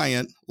ideal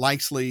client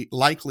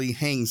likely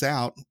hangs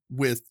out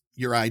with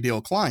your ideal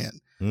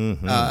client.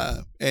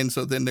 And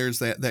so then there's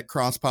that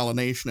cross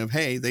pollination of,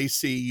 hey, they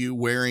see you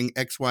wearing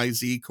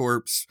XYZ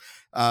Corp's,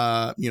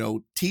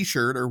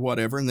 t-shirt or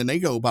whatever, and then they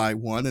go buy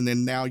one, and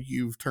then now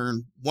you've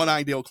turned one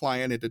ideal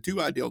client into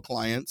two ideal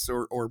clients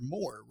or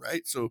more,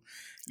 right? So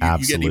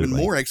you get even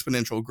more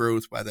exponential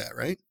growth by that,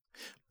 right?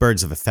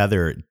 Birds of a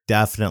feather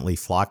definitely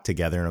flock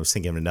together. And I was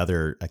thinking of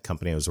another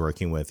company I was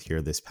working with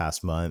here this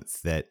past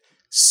month, that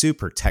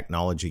super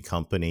technology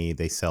company.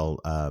 They sell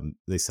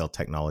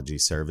technology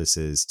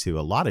services to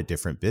a lot of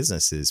different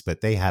businesses,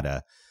 but they had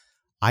a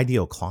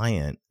ideal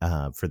client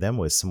for them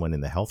was someone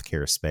in the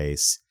healthcare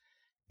space.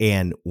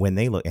 And when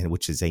they look, and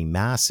which is a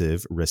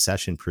massive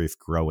recession-proof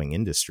growing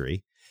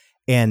industry,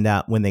 and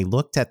when they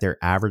looked at their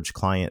average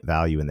client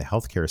value in the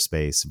healthcare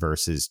space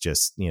versus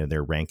just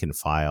their rank and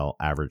file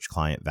average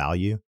client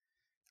value,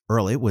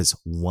 Earl, it was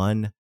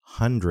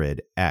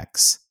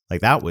 100x. Like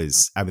that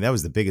was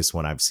the biggest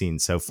one I've seen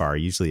so far.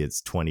 Usually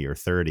it's 20 or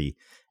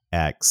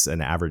 30x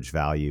an average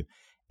value.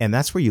 And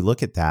that's where you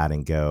look at that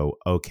and go,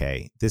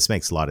 okay, this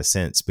makes a lot of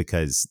sense,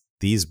 because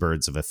these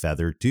birds of a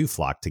feather do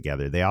flock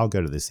together. They all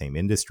go to the same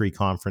industry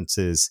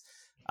conferences.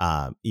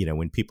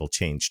 When people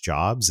change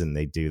jobs, and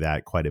they do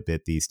that quite a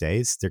bit these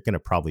days, they're going to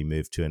probably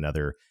move to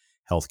another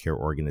healthcare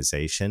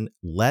organization.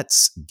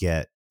 Let's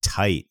get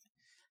tight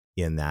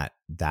in that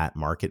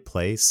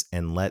marketplace,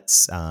 and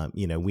let's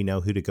we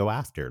know who to go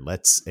after.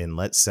 Let's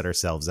set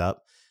ourselves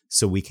up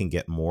so we can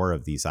get more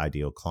of these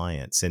ideal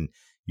clients. And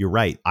you're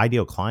right,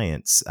 ideal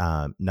clients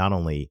not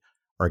only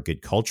are a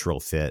good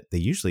cultural fit, they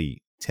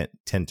usually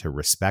tend to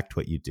respect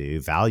what you do,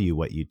 value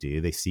what you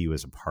do. They see you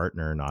as a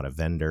partner, not a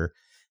vendor,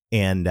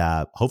 and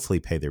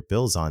hopefully pay their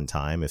bills on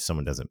time. If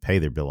someone doesn't pay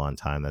their bill on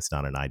time, that's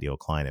not an ideal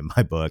client in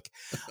my book.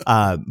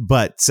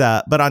 But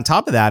on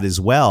top of that as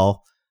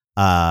well,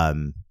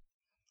 it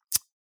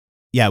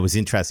was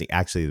interesting.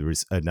 Actually, there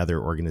was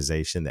another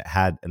organization that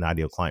had an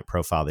ideal client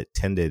profile that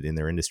tended in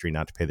their industry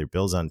not to pay their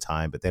bills on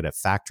time, but they had a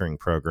factoring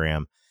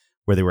program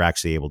where they were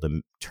actually able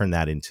to turn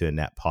that into a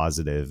net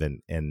positive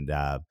and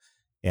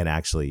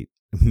actually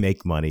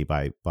make money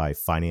by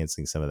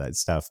financing some of that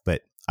stuff.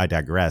 But I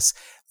digress.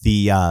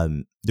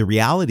 The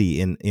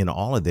reality in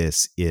all of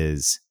this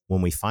is,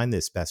 when we find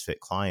this best fit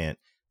client,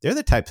 they're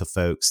the types of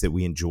folks that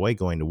we enjoy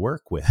going to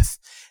work with,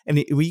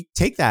 and we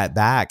take that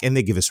back, and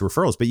they give us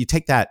referrals. But you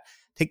take that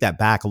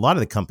back. A lot of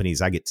the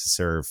companies I get to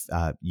serve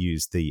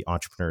use the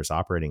Entrepreneur's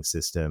Operating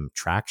System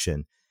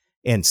Traction,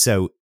 and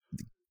so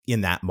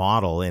in that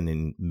model, and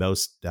in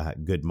most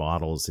good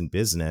models in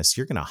business,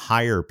 you're going to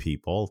hire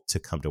people to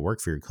come to work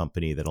for your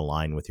company that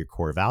align with your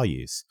core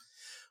values.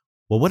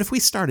 Well, what if we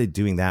started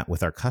doing that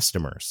with our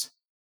customers?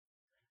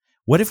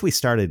 What if we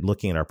started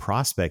looking at our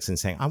prospects and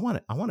saying, I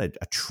want to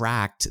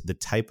attract the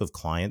type of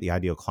client, the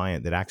ideal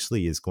client that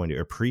actually is going to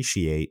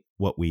appreciate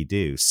what we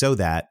do, so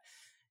that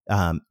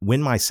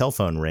when my cell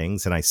phone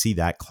rings and I see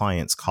that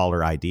client's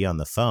caller ID on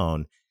the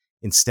phone,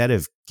 instead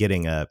of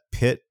getting a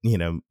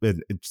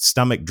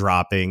stomach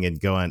dropping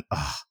and going,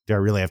 oh, do I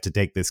really have to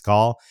take this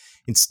call?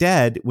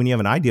 Instead, when you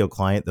have an ideal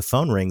client, the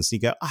phone rings, and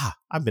you go,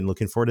 I've been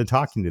looking forward to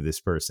talking to this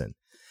person.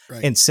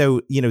 Right. And so,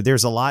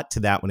 there's a lot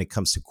to that when it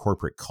comes to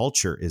corporate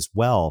culture as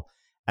well,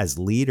 as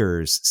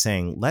leaders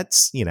saying,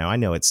 let's, I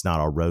know it's not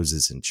all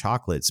roses and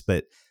chocolates,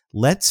 but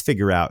let's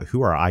figure out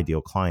who our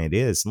ideal client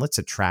is, and let's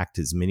attract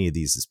as many of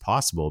these as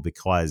possible,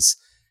 because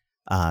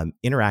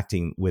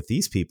interacting with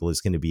these people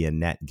is going to be a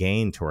net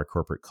gain to our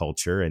corporate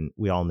culture. And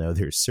we all know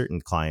there's certain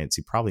clients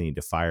you probably need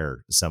to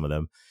fire some of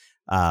them.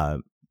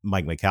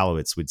 Mike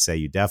Michalowicz would say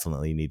you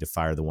definitely need to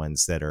fire the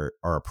ones that are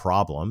a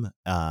problem,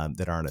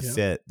 that aren't a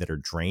fit, that are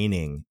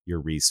draining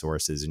your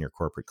resources in your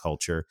corporate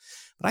culture.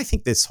 But I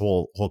think this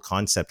whole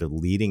concept of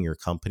leading your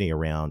company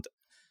around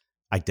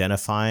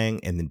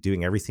identifying and then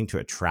doing everything to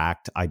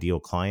attract ideal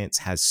clients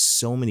has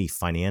so many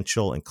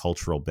financial and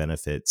cultural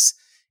benefits.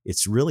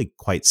 It's really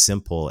quite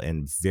simple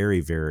and very,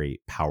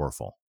 very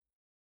powerful.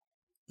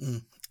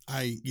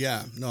 I'm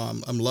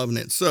loving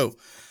it. So,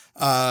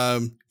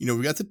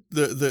 We got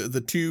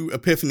the two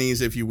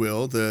epiphanies, if you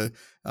will, the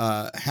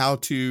how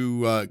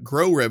to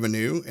grow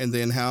revenue, and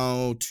then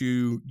how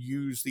to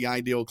use the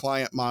ideal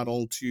client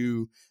model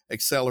to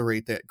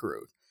accelerate that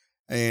growth.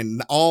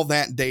 And all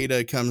that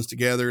data comes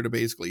together to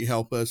basically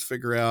help us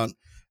figure out,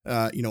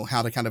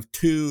 how to kind of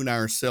tune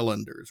our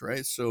cylinders,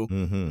 right? So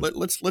Mm-hmm.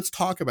 let's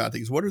talk about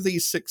these. What are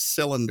these six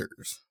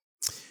cylinders?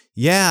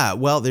 Yeah,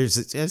 well,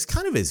 there's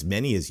kind of as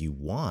many as you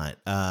want.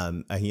 There are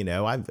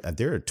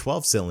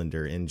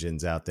 12-cylinder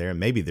engines out there, and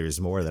maybe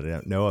there's more that I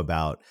don't know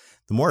about.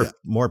 The Yeah.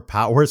 more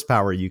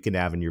horsepower you can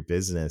have in your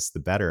business, the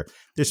better.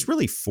 There's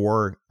really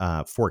four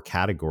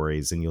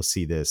categories, and you'll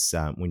see this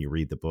when you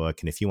read the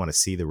book. And if you want to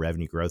see the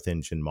revenue growth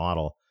engine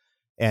model,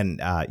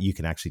 and you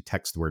can actually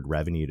text the word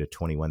revenue to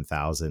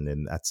 21,000,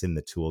 and that's in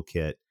the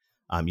toolkit.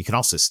 You can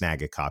also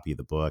snag a copy of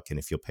the book, and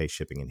if you'll pay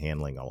shipping and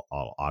handling,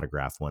 I'll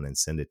autograph one and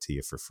send it to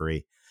you for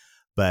free.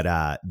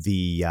 But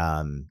the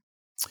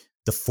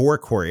four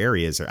core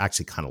areas are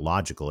actually kind of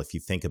logical if you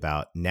think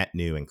about net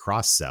new and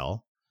cross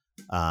sell,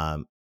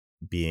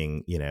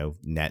 being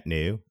net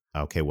new.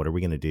 Okay, what are we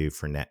going to do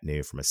for net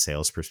new from a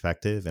sales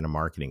perspective and a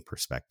marketing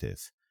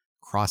perspective?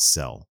 Cross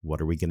sell.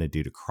 What are we going to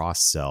do to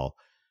cross sell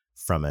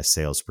from a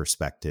sales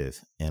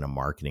perspective and a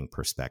marketing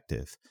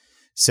perspective?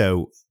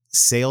 So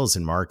sales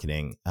and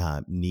marketing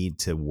need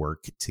to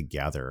work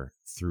together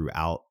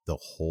throughout the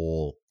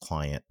whole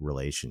client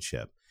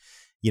relationship.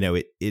 In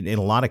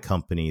a lot of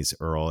companies,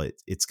 Earl,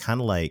 it's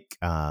kind of like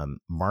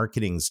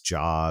marketing's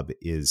job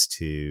is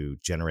to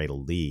generate a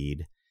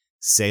lead.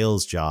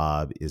 Sales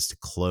job is to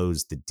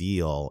close the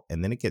deal,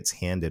 and then it gets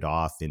handed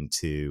off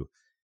into,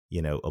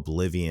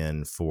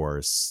 oblivion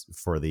for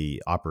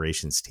the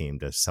operations team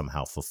to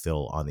somehow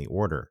fulfill on the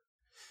order.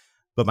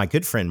 But my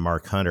good friend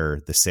Mark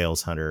Hunter, the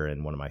sales hunter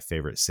and one of my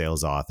favorite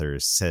sales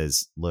authors,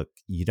 says, look,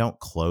 you don't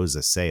close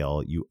a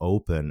sale, you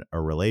open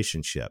a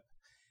relationship.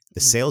 The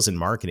sales and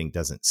marketing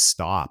doesn't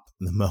stop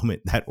the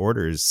moment that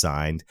order is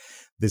signed.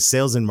 The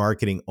sales and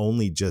marketing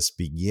only just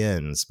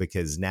begins,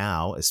 because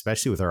now,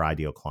 especially with our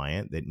ideal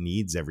client that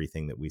needs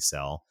everything that we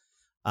sell,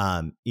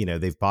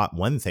 they've bought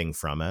one thing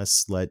from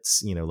us.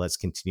 Let's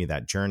continue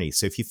that journey.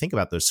 So if you think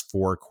about those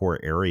four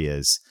core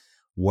areas,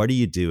 what are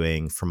you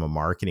doing from a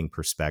marketing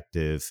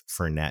perspective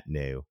for net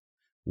new?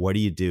 What are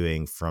you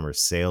doing from a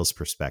sales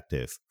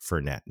perspective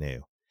for net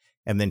new?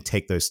 And then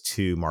take those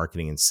two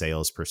marketing and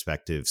sales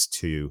perspectives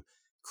to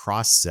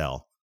cross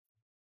sell.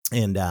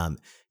 And,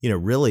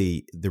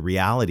 really the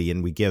reality,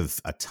 and we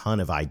give a ton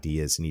of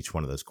ideas in each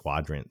one of those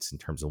quadrants in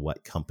terms of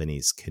what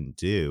companies can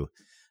do.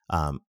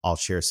 I'll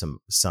share some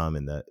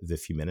in the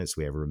few minutes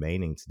we have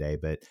remaining today.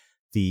 But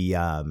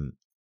the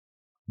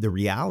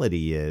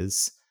reality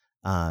is,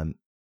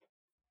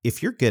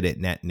 if you're good at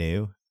net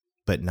new,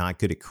 but not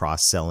good at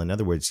cross sell, in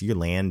other words, you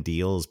land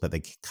deals, but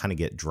they kind of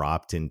get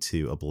dropped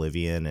into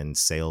oblivion and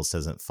sales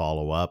doesn't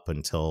follow up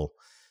until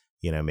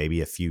maybe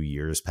a few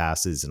years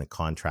passes and a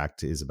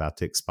contract is about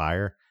to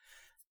expire.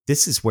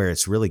 This is where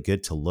it's really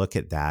good to look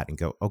at that and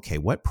go, okay,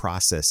 what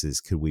processes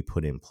could we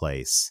put in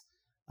place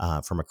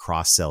from a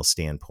cross-sell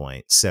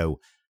standpoint? So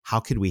how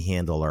could we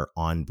handle our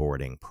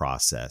onboarding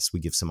process?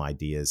 We give some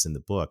ideas in the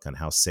book on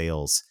how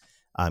sales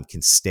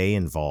can stay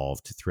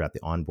involved throughout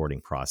the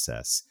onboarding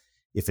process.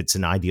 If it's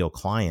an ideal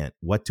client,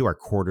 what do our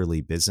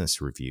quarterly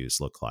business reviews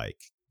look like?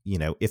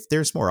 If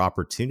there's more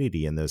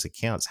opportunity in those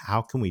accounts,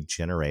 how can we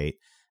generate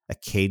a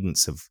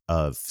cadence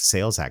of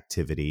sales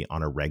activity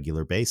on a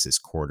regular basis,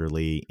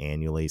 quarterly,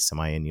 annually,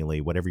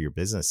 semi-annually, whatever your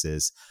business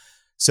is,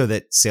 so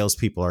that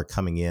salespeople are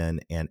coming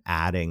in and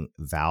adding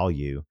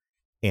value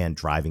and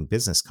driving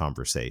business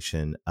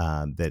conversation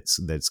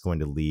that's going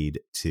to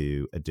lead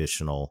to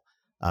additional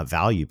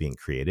value being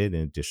created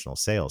and additional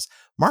sales.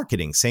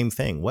 Marketing, same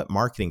thing. What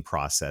marketing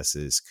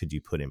processes could you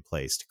put in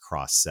place to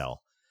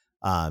cross-sell?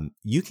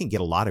 You can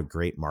get a lot of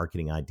great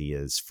marketing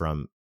ideas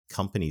from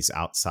companies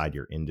outside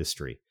your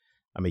industry.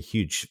 I'm a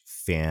huge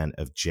fan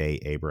of Jay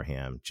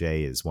Abraham.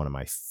 Jay is one of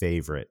my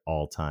favorite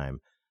all-time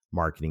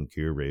marketing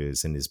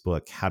gurus. In his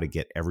book, How to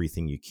Get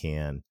Everything You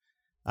Can,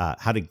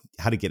 how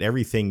to get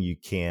everything you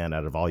can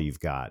out of all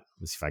you've got.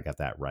 Let's see if I got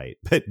that right.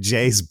 But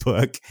Jay's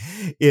book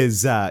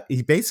is,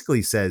 he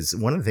basically says,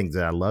 one of the things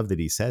that I love that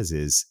he says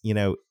is,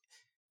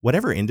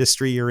 whatever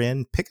industry you're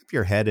in, pick up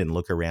your head and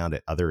look around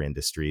at other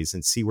industries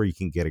and see where you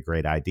can get a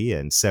great idea.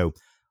 And so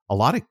a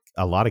lot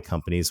of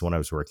companies, one I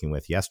was working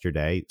with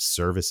yesterday,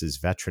 services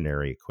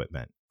veterinary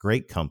equipment,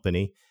 great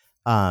company.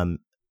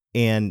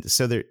 And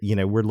so there,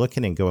 we're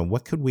looking and going,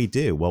 what could we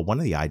do? Well, one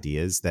of the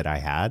ideas that I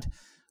had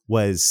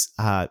was,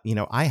 I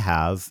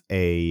have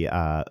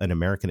an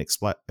American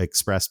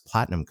Express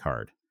Platinum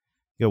card.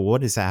 What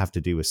does that have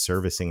to do with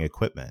servicing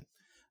equipment?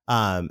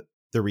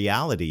 The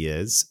reality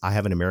is, I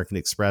have an American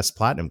Express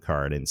Platinum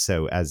card, and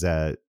so as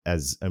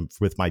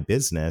with my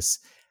business,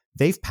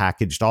 they've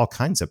packaged all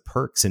kinds of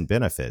perks and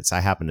benefits. I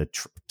happen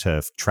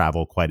to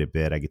travel quite a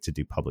bit. I get to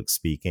do public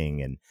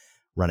speaking and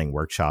running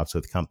workshops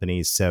with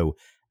companies. So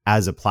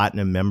as a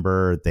platinum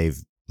member, they've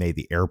made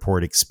the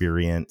airport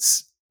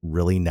experience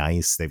really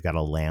nice. They've got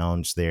a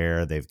lounge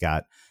there. They've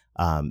got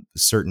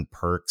certain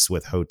perks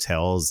with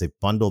hotels. They've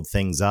bundled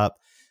things up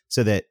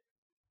so that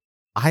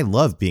I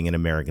love being an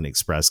American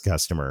Express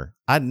customer.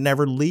 I'd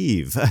never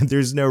leave.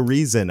 There's no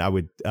reason I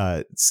would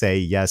say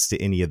yes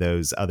to any of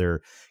those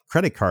other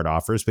credit card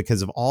offers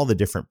because of all the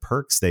different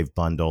perks they've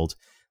bundled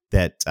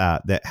that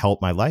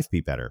help my life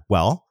be better.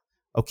 Well,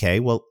 okay,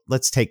 well,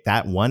 let's take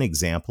that one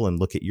example and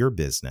look at your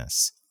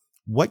business.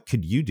 What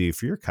could you do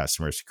for your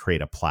customers to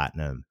create a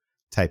platinum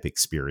type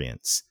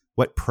experience?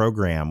 What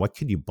program, what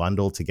could you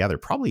bundle together?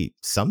 Probably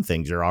some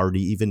things you're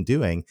already even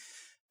doing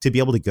to be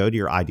able to go to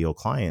your ideal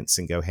clients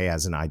and go, hey,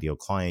 as an ideal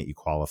client, you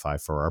qualify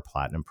for our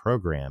platinum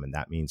program. And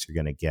that means you're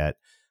going to get,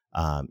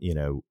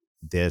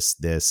 this,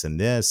 and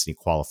this, and you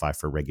qualify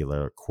for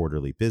regular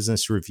quarterly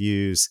business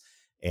reviews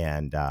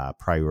and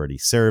priority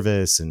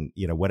service and,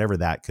 whatever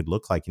that could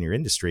look like in your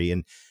industry.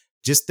 And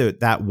just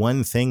that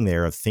one thing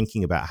there of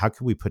thinking about how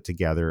could we put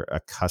together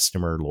a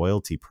customer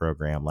loyalty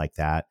program like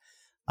that.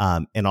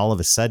 And all of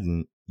a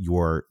sudden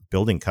you're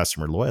building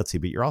customer loyalty,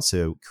 but you're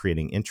also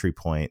creating entry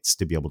points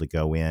to be able to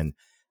go in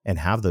and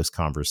have those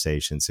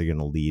conversations that are going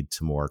to lead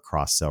to more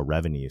cross-sell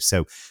revenue.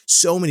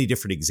 So many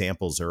different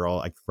examples are all,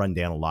 I could run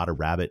down a lot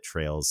of rabbit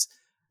trails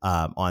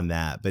on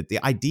that. But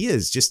the idea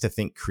is just to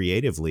think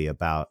creatively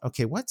about,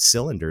 okay, what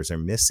cylinders are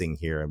missing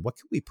here and what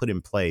can we put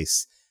in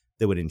place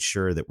that would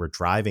ensure that we're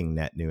driving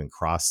net new and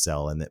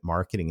cross-sell and that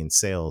marketing and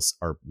sales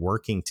are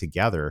working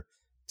together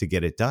to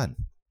get it done.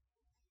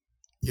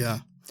 Yeah.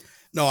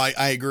 No,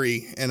 I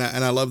agree. And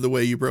I love the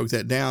way you broke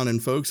that down.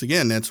 And folks,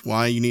 again, that's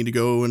why you need to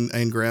go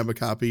and grab a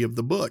copy of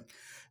the book.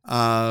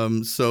 I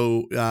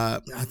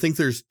think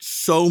there's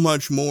so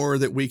much more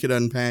that we could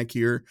unpack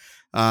here.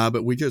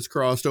 But we just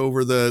crossed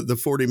over the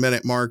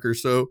 40-minute mark or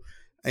so.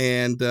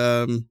 And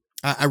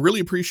I really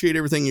appreciate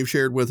everything you've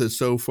shared with us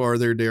so far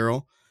there,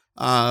 Darrell.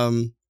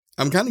 I'm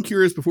kind of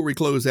curious before we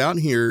close out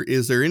here,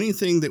 is there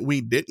anything that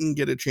we didn't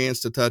get a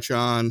chance to touch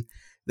on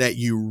that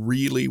you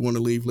really want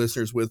to leave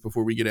listeners with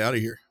before we get out of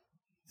here?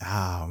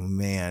 Oh,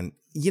 man.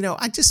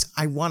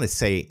 I want to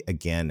say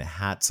again,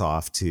 hats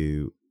off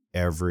to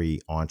every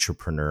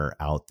entrepreneur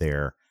out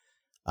there.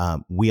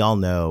 We all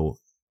know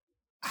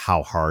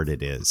how hard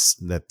it is,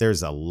 that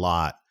there's a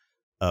lot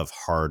of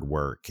hard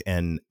work.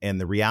 And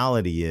the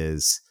reality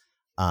is,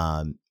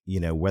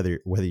 whether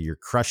you're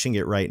crushing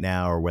it right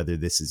now or whether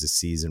this is a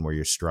season where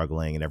you're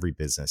struggling, and every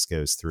business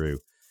goes through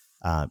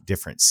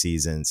different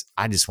seasons,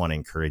 I just want to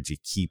encourage you,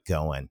 keep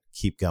going.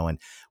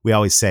 We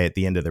always say at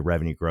the end of the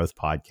Revenue Growth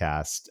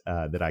podcast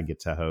that I get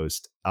to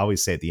host, I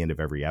always say at the end of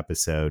every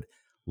episode,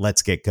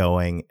 let's get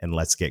going and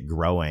let's get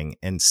growing.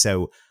 And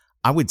so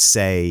I would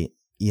say,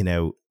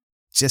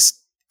 just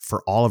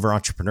for all of our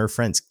entrepreneur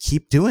friends,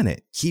 keep doing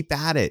it, keep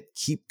at it,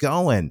 keep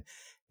going.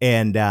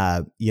 And,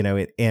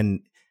 and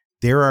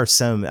there are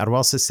I'd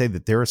also say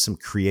that there are some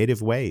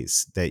creative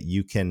ways that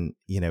you can,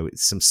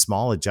 some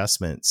small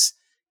adjustments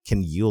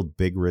can yield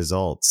big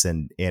results.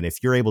 And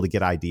if you're able to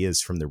get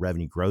ideas from the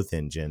Revenue Growth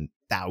Engine,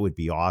 that would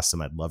be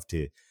awesome. I'd love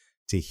to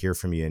hear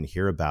from you and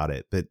hear about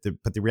it. But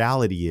the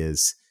reality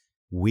is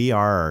we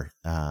are,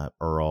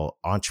 Earl,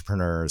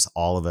 entrepreneurs,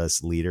 all of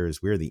us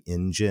leaders, we're the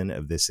engine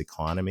of this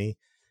economy.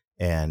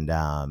 And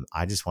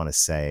I just want to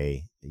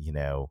say,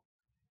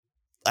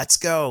 let's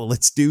go,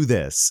 let's do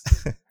this.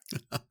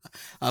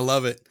 I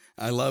love it.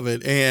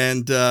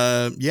 And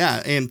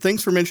and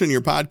thanks for mentioning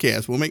your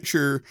podcast. We'll make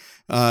sure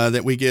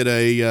that we get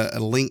a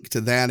link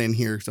to that in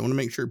here. So I want to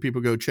make sure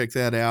people go check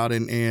that out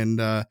and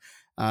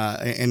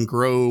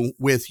grow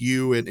with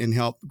you and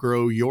help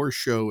grow your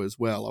show as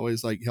well. I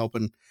always like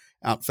helping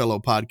out fellow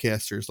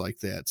podcasters like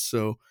that.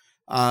 So,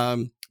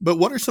 but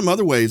what are some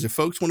other ways if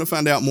folks want to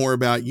find out more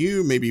about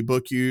you, maybe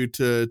book you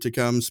to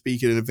come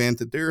speak at an event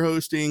that they're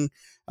hosting?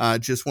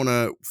 Just want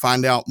to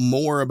find out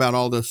more about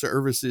all the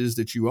services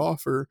that you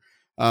offer.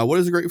 What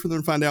is it great for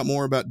them to find out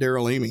more about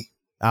Darrell Amy?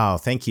 Oh,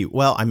 thank you.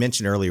 Well, I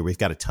mentioned earlier, we've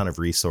got a ton of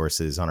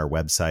resources on our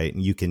website,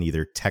 and you can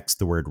either text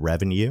the word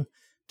revenue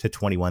to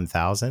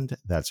 21,000.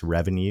 That's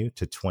revenue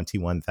to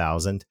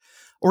 21,000.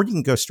 Or you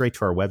can go straight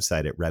to our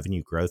website at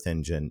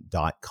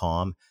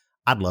revenuegrowthengine.com.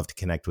 I'd love to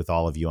connect with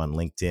all of you on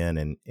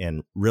LinkedIn.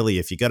 And really,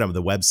 if you go to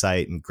the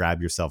website and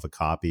grab yourself a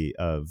copy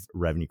of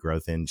Revenue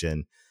Growth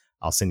Engine,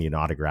 I'll send you an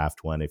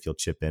autographed one if you'll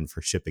chip in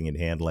for shipping and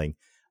handling.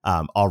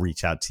 I'll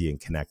reach out to you and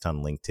connect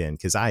on LinkedIn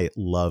because I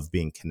love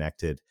being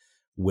connected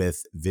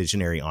with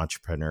visionary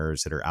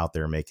entrepreneurs that are out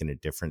there making a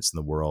difference in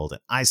the world.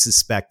 And I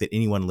suspect that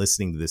anyone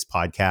listening to this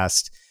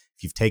podcast,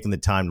 if you've taken the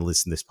time to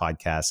listen to this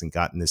podcast and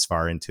gotten this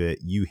far into it,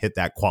 you hit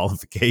that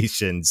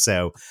qualification.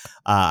 So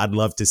I'd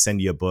love to send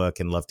you a book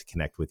and love to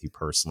connect with you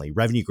personally.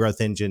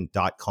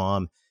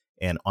 RevenueGrowthEngine.com.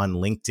 And on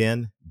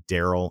LinkedIn,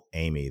 Darrell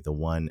Amy, the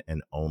one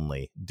and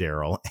only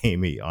Darrell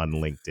Amy on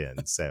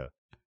LinkedIn. So,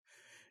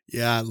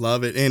 yeah, I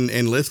love it.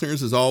 And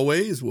listeners, as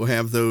always, we'll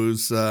have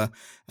those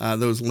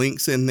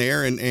links in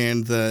there, and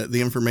the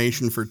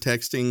information for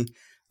texting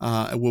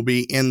will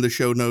be in the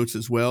show notes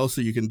as well, so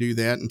you can do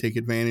that and take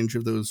advantage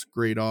of those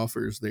great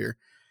offers there.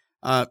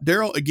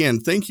 Darrell, again,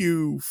 thank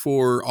you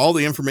for all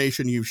the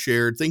information you've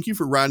shared. Thank you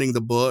for writing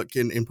the book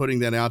and putting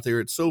that out there.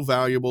 It's so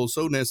valuable,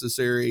 so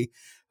necessary,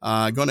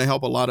 going to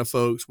help a lot of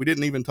folks. We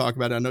didn't even talk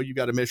about it. I know you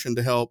got a mission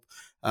to help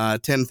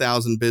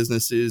 10,000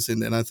 businesses,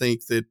 and I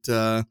think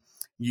that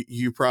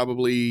you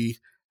probably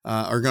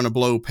are going to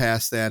blow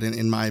past that,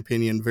 in my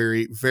opinion,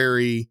 very,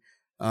 very,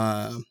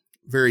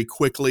 very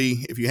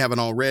quickly if you haven't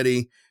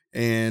already.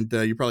 And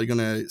you're probably going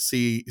to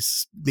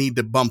need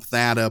to bump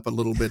that up a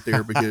little bit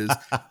there, because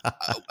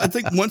I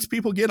think once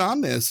people get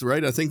on this,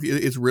 right, I think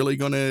it's really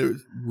going to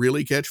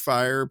really catch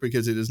fire,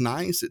 because it is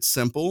nice. It's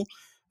simple.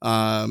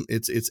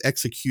 It's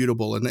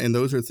executable. And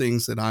those are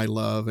things that I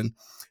love. And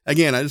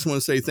again, I just want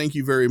to say thank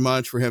you very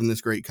much for having this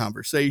great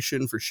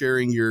conversation, for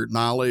sharing your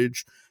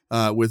knowledge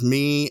with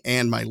me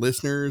and my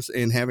listeners,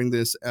 and having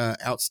this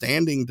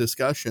outstanding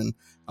discussion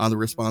on the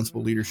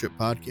Responsible Leadership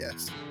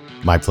Podcast.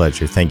 My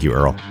pleasure. Thank you,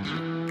 Earl.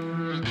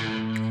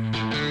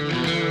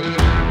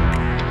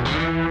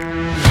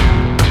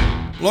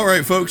 Well, all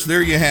right, folks,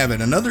 there you have it.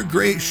 Another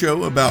great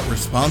show about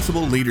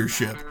responsible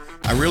leadership.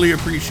 I really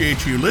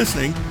appreciate you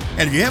listening.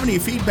 And if you have any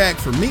feedback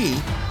for me,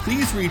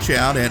 please reach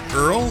out at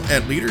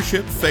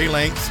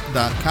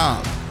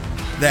earl@leadershipphalanx.com.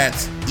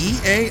 That's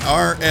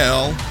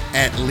EARL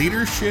at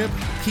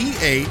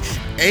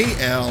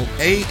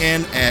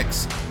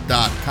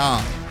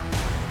leadershipphalanx.com.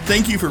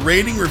 Thank you for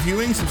rating,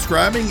 reviewing,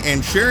 subscribing,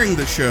 and sharing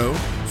the show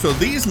so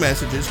these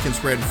messages can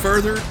spread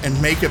further and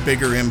make a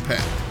bigger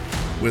impact.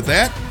 With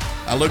that,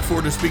 I look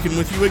forward to speaking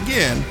with you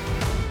again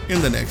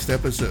in the next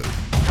episode.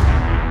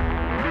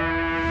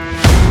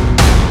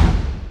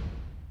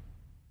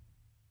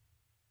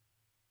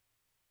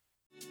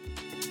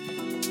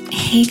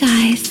 Hey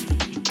guys,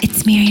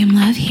 it's Miriam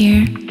Love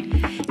here,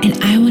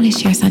 and I want to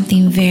share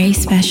something very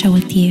special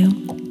with you.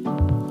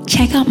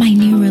 Check out my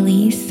new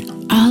release,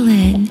 All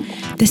In,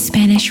 the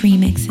Spanish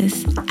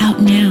remixes, out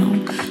now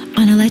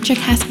on Electric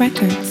House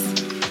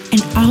Records.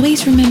 And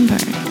always remember,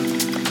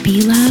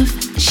 be love,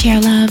 share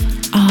love,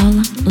 all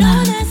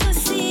love.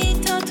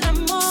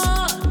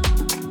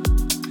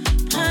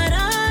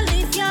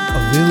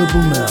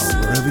 Available now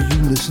wherever you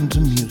listen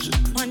to music.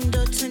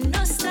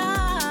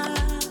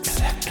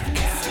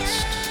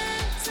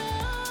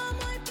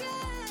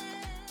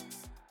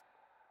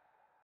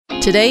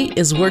 Today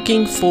is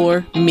working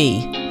for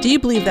me. Do you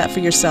believe that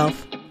for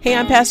yourself? Hey,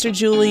 I'm Pastor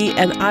Julie,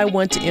 and I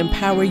want to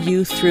empower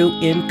you through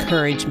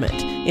encouragement.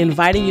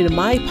 Inviting you to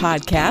my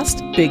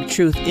podcast, Big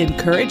Truth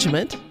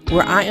Encouragement,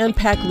 where I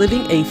unpack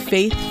living a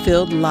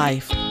faith-filled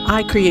life.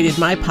 I created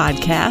my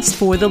podcast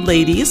for the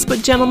ladies,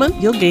 but gentlemen,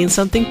 you'll gain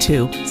something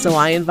too. So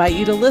I invite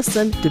you to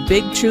listen to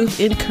Big Truth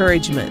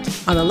Encouragement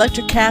on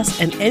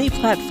Electricast and any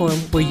platform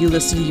where you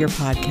listen to your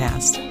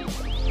podcast.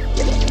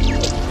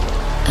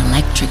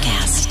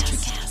 Electricast.